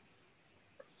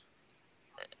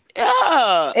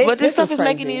 Yeah, but this stuff is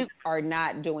making you are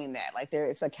not doing that. Like,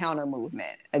 it's a counter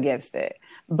movement against it.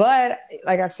 But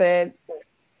like I said,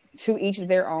 to each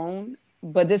their own.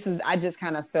 But this is, I just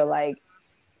kind of feel like,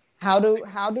 how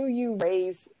do you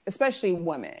raise, especially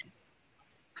women?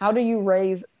 How do you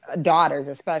raise daughters,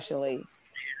 especially,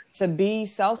 to be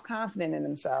self-confident in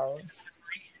themselves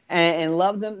and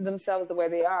love themselves the way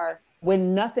they are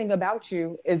when nothing about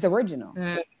you is original?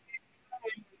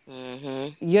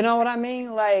 You know what I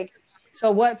mean? Like, so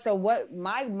what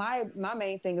my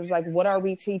main thing is, like, what are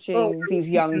we teaching these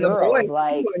young girls?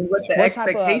 Like, what the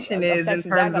expectation is in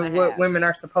terms of what women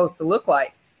are supposed to look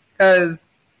like. Because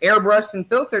airbrushed and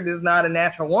filtered is not a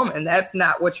natural woman. That's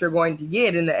not what you're going to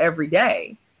get in the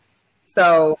everyday.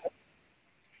 So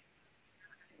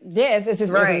Yeah, it's just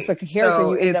it's a character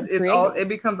so you end up creating. It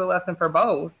becomes a lesson for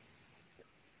both.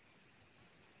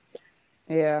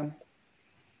 Yeah.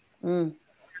 I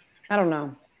don't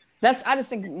know. I just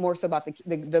think more so about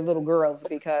the little girls,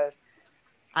 because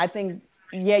I think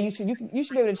you should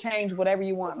be able to change whatever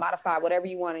you want, modify whatever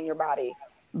you want in your body,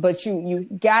 but you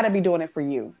got to be doing it for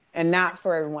you and not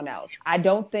for everyone else. I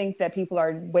don't think that people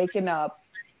are waking up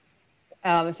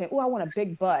and saying, "Oh, I want a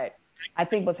big butt." I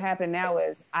think what's happening now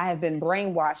is I have been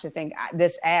brainwashed to think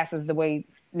this ass is the way it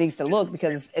needs to look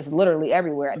because it's literally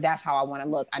everywhere. That's how I want to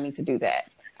look. I need to do that.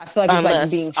 I feel like it's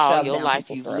like being shoved all your down life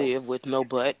you throats. live with no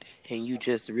butt and you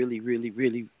just really, really,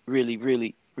 really, really,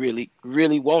 really, really,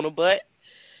 really want a butt.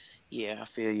 Yeah, I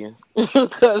feel you.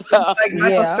 Because like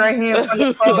Michael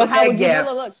Strahan, but how would you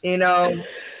look? You know,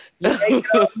 you make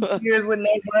years with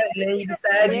no butt, and then you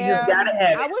decide you just gotta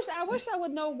have it. I wish I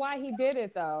would know why he did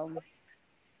it though.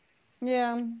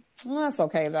 Yeah, well, that's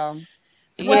okay though.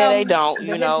 Yeah, they don't.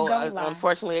 You know,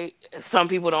 unfortunately, some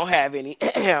people don't have any.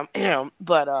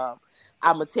 But I'm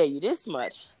gonna tell you this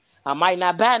much: I might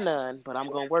not buy none, but I'm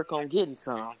gonna work on getting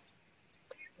some.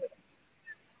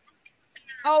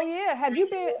 Oh yeah, have you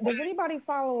been? Does anybody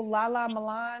follow Lala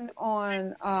Milan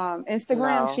on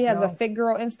Instagram? No, she has a Fit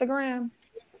Girl Instagram.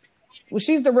 Well,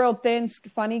 she's the real thin,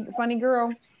 funny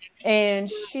girl, and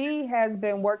she has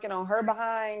been working on her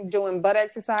behind doing butt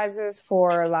exercises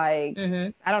for like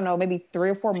I don't know, maybe 3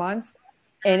 or 4 months,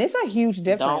 and it's a huge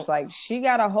difference. Like she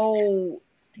got a whole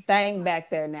thing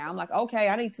back there now. I'm like, okay,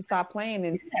 I need to stop playing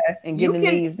and getting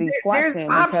these squats in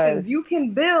because you can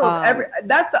build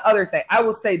that's the other thing. I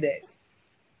will say this.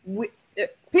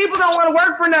 People don't want to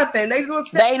work for nothing. They just want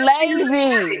to They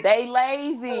lazy.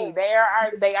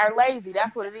 They are lazy.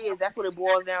 That's what it is. That's what it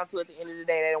boils down to at the end of the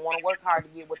day. They don't want to work hard to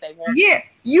get what they want. Yeah,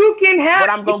 you can have. But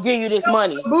I'm gonna give you this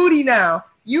money. Booty now.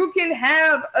 You can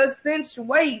have a cinched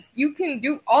waist. You can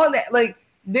do all that. Like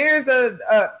there's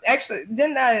actually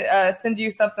didn't I send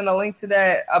you a link to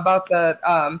that about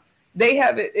the they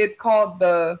have it. It's called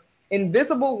the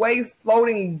Invisible Waist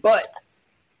Floating Butt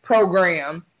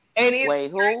Program. And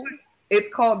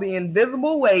it's called the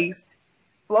Invisible Waist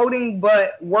Floating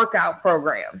Butt Workout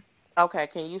Program. Okay,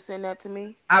 can you send that to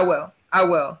me? I will.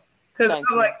 Because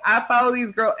I follow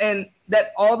these girls, and that's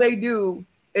all they do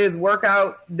is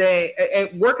workouts.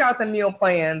 Workouts and meal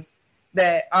plans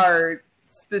that are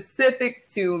specific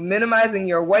to minimizing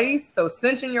your waist, so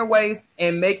cinching your waist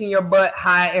and making your butt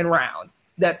high and round.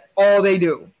 That's all they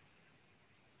do.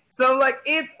 So like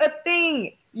it's a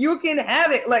thing. You can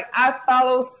have it. Like I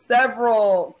follow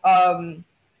several what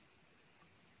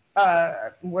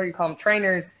do you call them,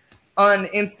 trainers on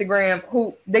Instagram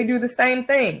who they do the same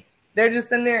thing. They're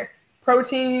just in there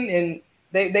protein and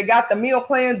they got the meal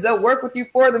plans. They'll work with you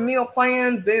for the meal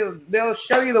plans. They'll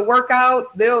show you the workouts.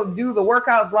 They'll do the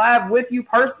workouts live with you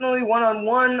personally,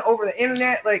 one-on-one over the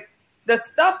internet. Like the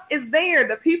stuff is there.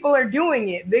 The people are doing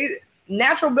it. They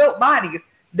natural built bodies.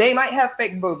 They might have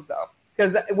fake boobs though.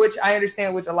 Which I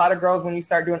understand, which a lot of girls, when you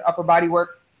start doing upper body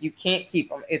work, you can't keep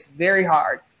them. It's very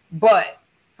hard. But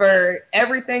for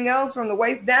everything else from the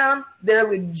waist down, they're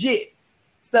legit.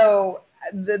 So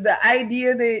the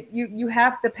idea that you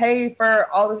have to pay for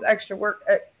all this extra work,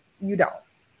 you don't.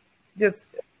 Just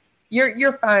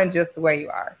you're fine just the way you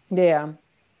are. Yeah.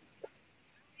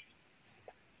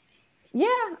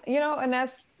 Yeah, and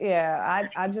that's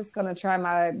I'm just gonna try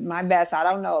my best. I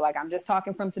don't know, like I'm just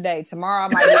talking from today. Tomorrow I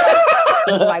might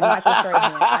be like Michael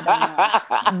Strahan. I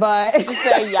don't know, but you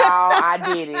say y'all, I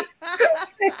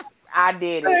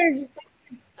did it.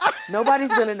 Nobody's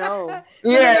gonna know.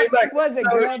 Yeah, was it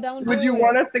girl? Don't. Would you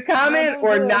want us to comment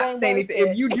or not say anything?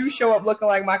 If you do show up looking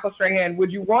like Michael Strahan,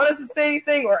 would you want us to say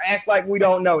anything or act like we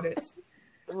don't notice?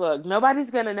 Look, nobody's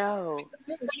gonna know.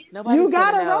 You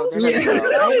gotta roast it.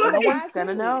 Nobody's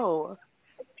gonna know.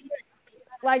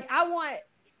 Like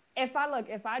if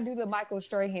I do the Michael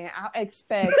Strahan, I'll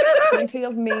expect plenty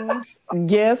of memes,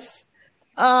 gifts.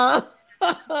 I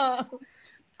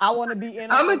want to be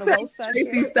in. I'm gonna text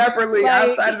Tracy separately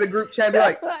outside of the group chat. Be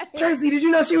like, Tracy, did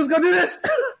you know she was gonna do this?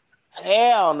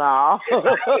 Hell no.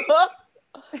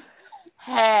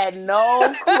 Had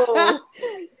no clue.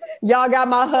 Y'all got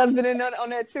my husband on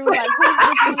there too. Like,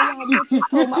 who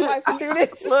told my wife to do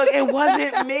this? Look, it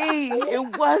wasn't me.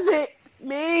 It wasn't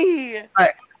me.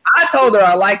 I told her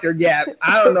I liked her gap.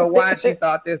 I don't know why she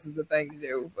thought this is the thing to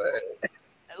do, but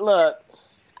look,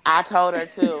 I told her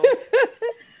too.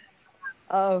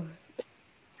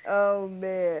 Oh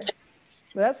man.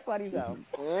 That's funny though.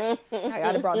 I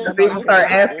gotta brought people start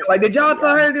asking, like, did y'all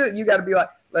tell her to do it? You gotta be like,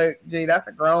 gee, that's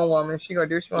a grown woman. She gonna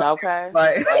do what she wants. Okay.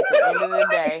 Like, at the end of the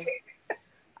day,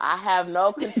 I have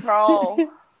no control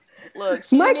Look,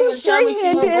 she didn't even tell me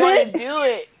she was going to do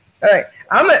it. All right,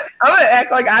 I'm gonna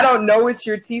act like I don't know it's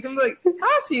your teeth. I'm like,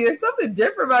 Tashi, there's something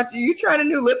different about you. You trying a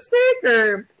new lipstick,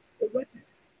 or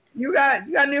you got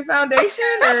new foundation,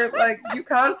 or like you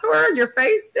contour your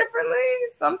face differently?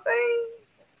 Something?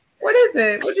 What is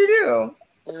it? What'd you do?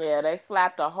 Yeah, they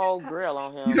slapped a whole grill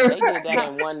on him. They did that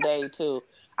in one day too.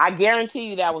 I guarantee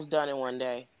you that was done in one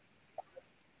day.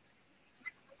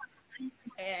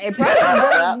 It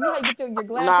probably you get your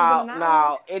glasses in an hour.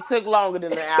 No, it took longer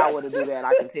than an hour to do that.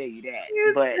 I can tell you that,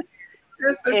 but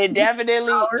it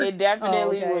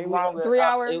definitely was longer. 3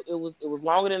 hours. It was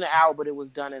longer than an hour, but it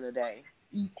was done in a day.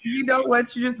 You know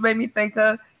what you just made me think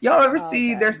of? Y'all ever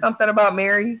see There's Something About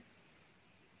Mary?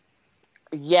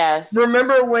 Yes.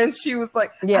 Remember when she was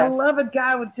like, I love a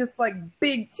guy with just like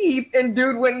big teeth, and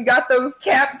dude went and got those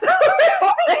caps.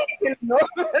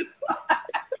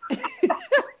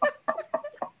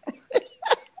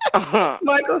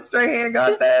 Michael Strahan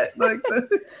got that. Like,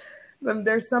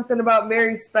 there's something about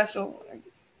Mary special.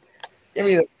 Give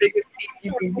me the biggest teeth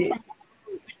you can get.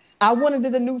 I wanted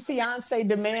the new fiance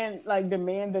demand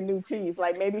the new teeth.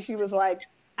 Like maybe she was like,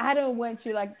 I don't want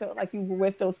you like you were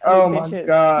with those other bitches. My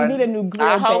God. You need a new grill.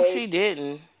 I hope she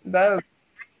didn't. Like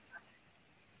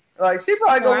she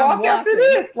probably gonna walk after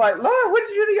this. Like, Lord, what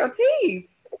did you do to your teeth?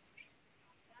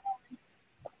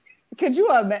 Could you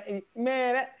imagine,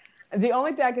 man? The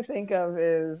only thing I could think of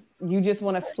is you just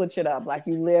want to switch it up. Like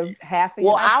you live half the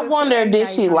year. Well, I wonder did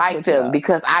she like them?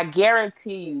 Because I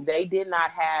guarantee you they did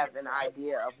not have an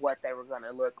idea of what they were going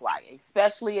to look like,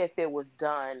 especially if it was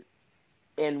done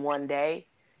in one day.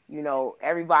 You know,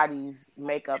 everybody's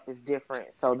makeup is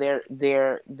different, so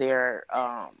their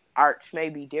arch may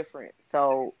be different.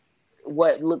 So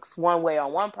what looks one way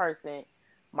on one person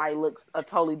might look a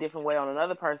totally different way on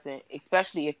another person,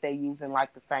 especially if they're using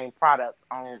like the same product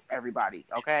on everybody.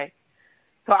 Okay.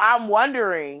 So I'm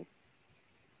wondering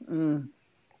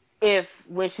if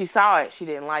when she saw it, she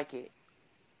didn't like it.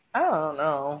 I don't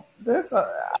know.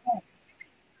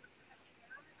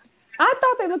 I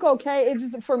thought they look okay. It's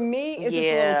just, for me, it's just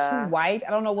a little too white. I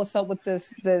don't know what's up with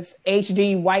this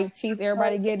HD white teeth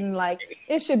everybody getting. Like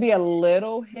it should be a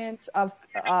little hint of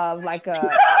like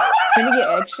a. Can we get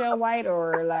eggshell white,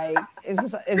 or like is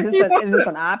this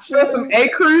an option? Some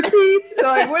ecru teeth?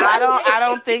 Like,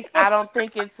 I don't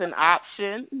think it's an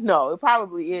option. No, it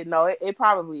probably is. No, it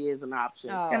probably is an option.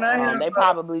 They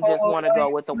probably just want to go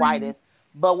with the whitest.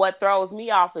 But what throws me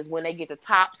off is when they get the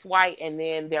tops white and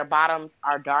then their bottoms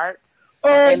are dark,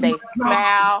 and they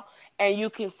smile, and you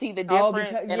can see the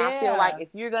difference. I feel like if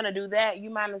you're gonna do that, you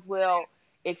might as well.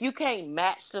 If you can't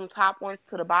match them top ones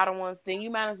to the bottom ones, then you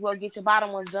might as well get your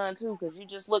bottom ones done too, because you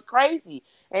just look crazy.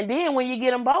 And then when you get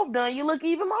them both done, you look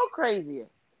even more crazier.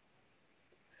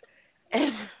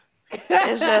 It's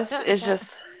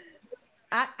just.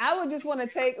 I would just want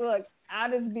to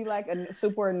I'll just be like a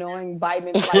super annoying biting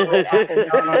into like red apples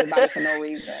on everybody for no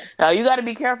reason. Now you got to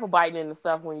be careful biting into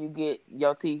stuff when you get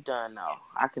your teeth done, though.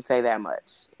 I can say that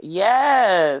much.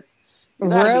 Yes, you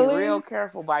got to be real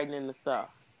careful biting into stuff.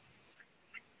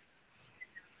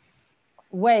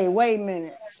 Wait a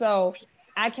minute. So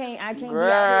I can't be out here eating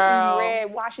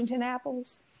red Washington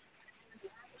apples.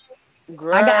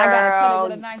 Girl, I gotta cut it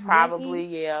with a knife. Probably,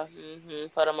 yeah.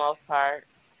 For the most part.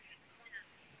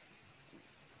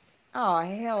 Oh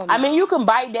hell no. I mean, you can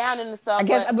bite down into stuff. I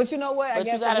guess, but you know what? I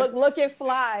guess look and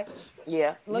fly.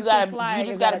 Yeah, you just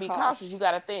gotta be cautious. You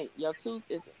gotta think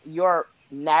your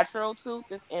natural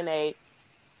tooth is in a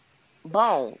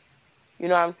bone. You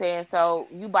know what I'm saying? So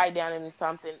you bite down into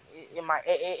something,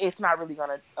 it's not really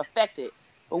gonna affect it.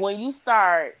 But when you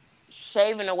start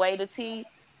shaving away the teeth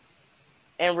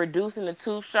and reducing the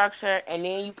tooth structure, and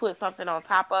then you put something on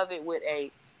top of it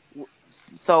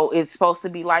so it's supposed to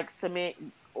be like cement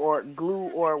or glue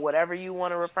or whatever you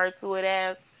want to refer to it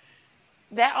as,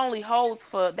 that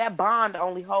bond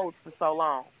only holds for so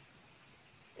long.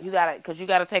 Because you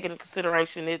gotta take into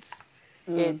consideration it's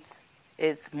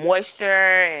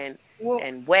moisture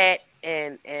and wet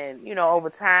and over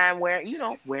time wear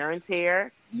and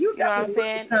tear. You know what I'm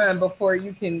saying? Time before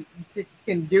you can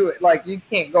do it. Like you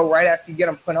can't go right after you get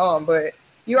them put on, but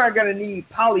you aren't gonna need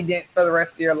Polydent for the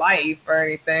rest of your life or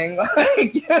anything.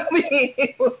 Like, you know what I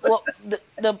mean? Well,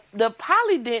 the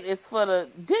Polydent is for the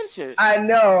dentures. I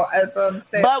know, that's what I'm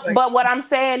saying. But what I'm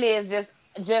saying is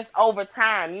just over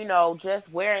time,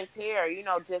 just wear and tear,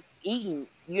 just eating,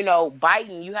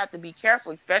 biting. You have to be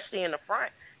careful, especially in the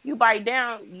front. You bite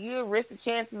down, you risk the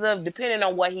chances of, depending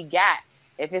on what he got.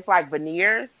 If it's like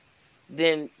veneers,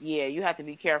 then yeah, you have to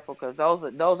be careful because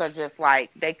those are just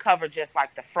like, they cover just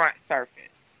like the front surface.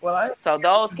 So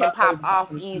those can pop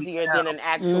off easier than an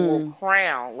actual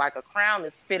crown. Like a crown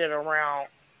is fitted around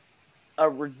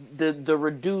the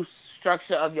reduced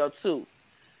structure of your tooth.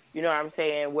 You know what I'm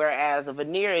saying? Whereas a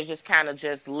veneer is just kind of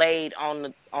just laid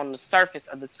on the surface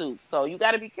of the tooth. So you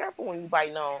got to be careful when you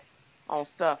biting on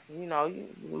stuff. You know, you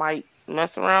might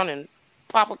mess around and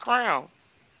pop a crown.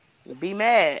 Be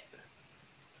mad.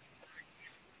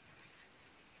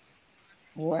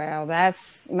 Well,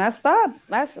 that's messed up.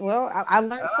 I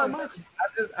learned so much.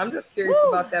 I'm just curious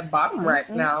about that bottom rack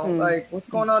now. Like, what's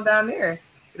going on down there?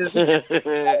 Does he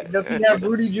have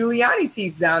Rudy Giuliani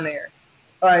teeth down there?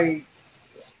 Like,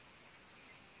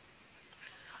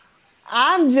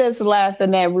 I'm just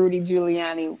laughing at Rudy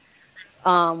Giuliani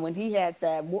when he had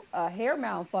that hair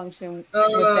malfunction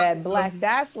with that black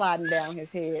dye sliding down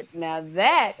his head. Now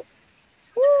that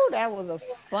was a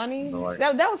funny.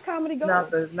 That was comedy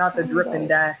gold. Not the dripping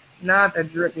dye. Not the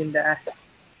dripping dye.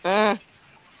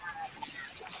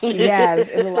 Yes,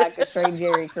 it was like a straight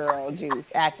Jerry curl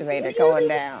juice activated going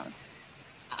down.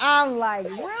 I'm like,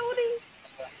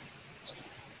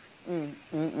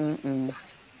 Rudy.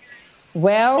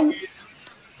 Well,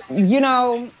 you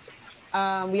know,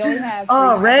 we only have 3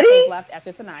 episodes left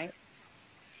after tonight.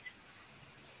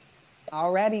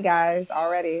 Already, guys,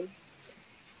 already.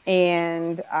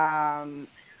 And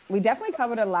we definitely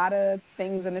covered a lot of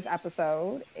things in this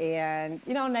episode. And,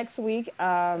 you know, next week,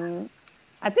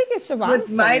 I think it's Siobhan's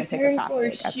turn to pick a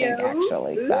topic, I think,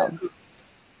 actually. So,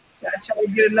 I try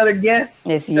to get another guest.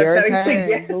 It's your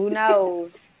turn. Who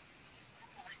knows?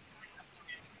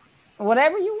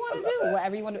 Whatever you want to do.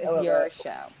 Whatever you want to do. It's your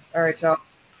show. All right, y'all.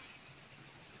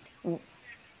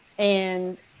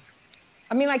 And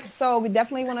I mean, like, so we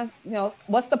definitely want to, you know,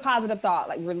 what's the positive thought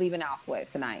like we're leaving off with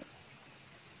tonight?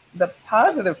 The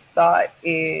positive thought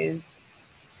is,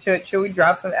 should we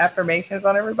drop some affirmations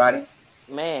on everybody?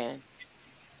 Man.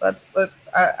 Let's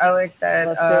I like that.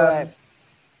 Let's do it.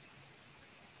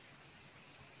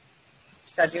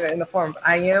 Should I do it in the form of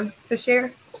I am to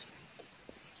share?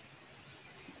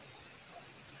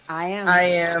 I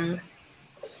am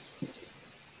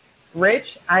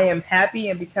rich. I am happy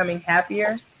and becoming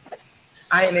happier.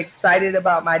 I am excited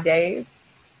about my days.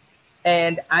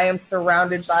 And I am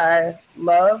surrounded by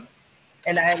love.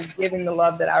 And I am giving the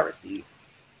love that I receive.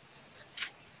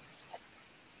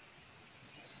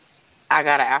 I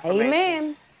got an affirmation.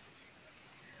 Amen.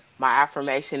 My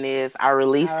affirmation is I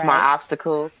release my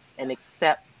obstacles and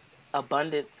accept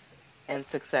abundance and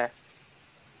success.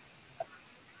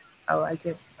 I like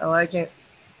it. I like it.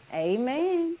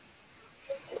 Amen.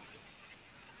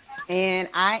 And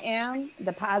I am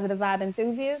the Positive Vibe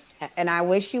Enthusiast. And I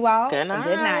wish you all good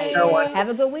night. Have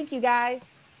a good week, you guys.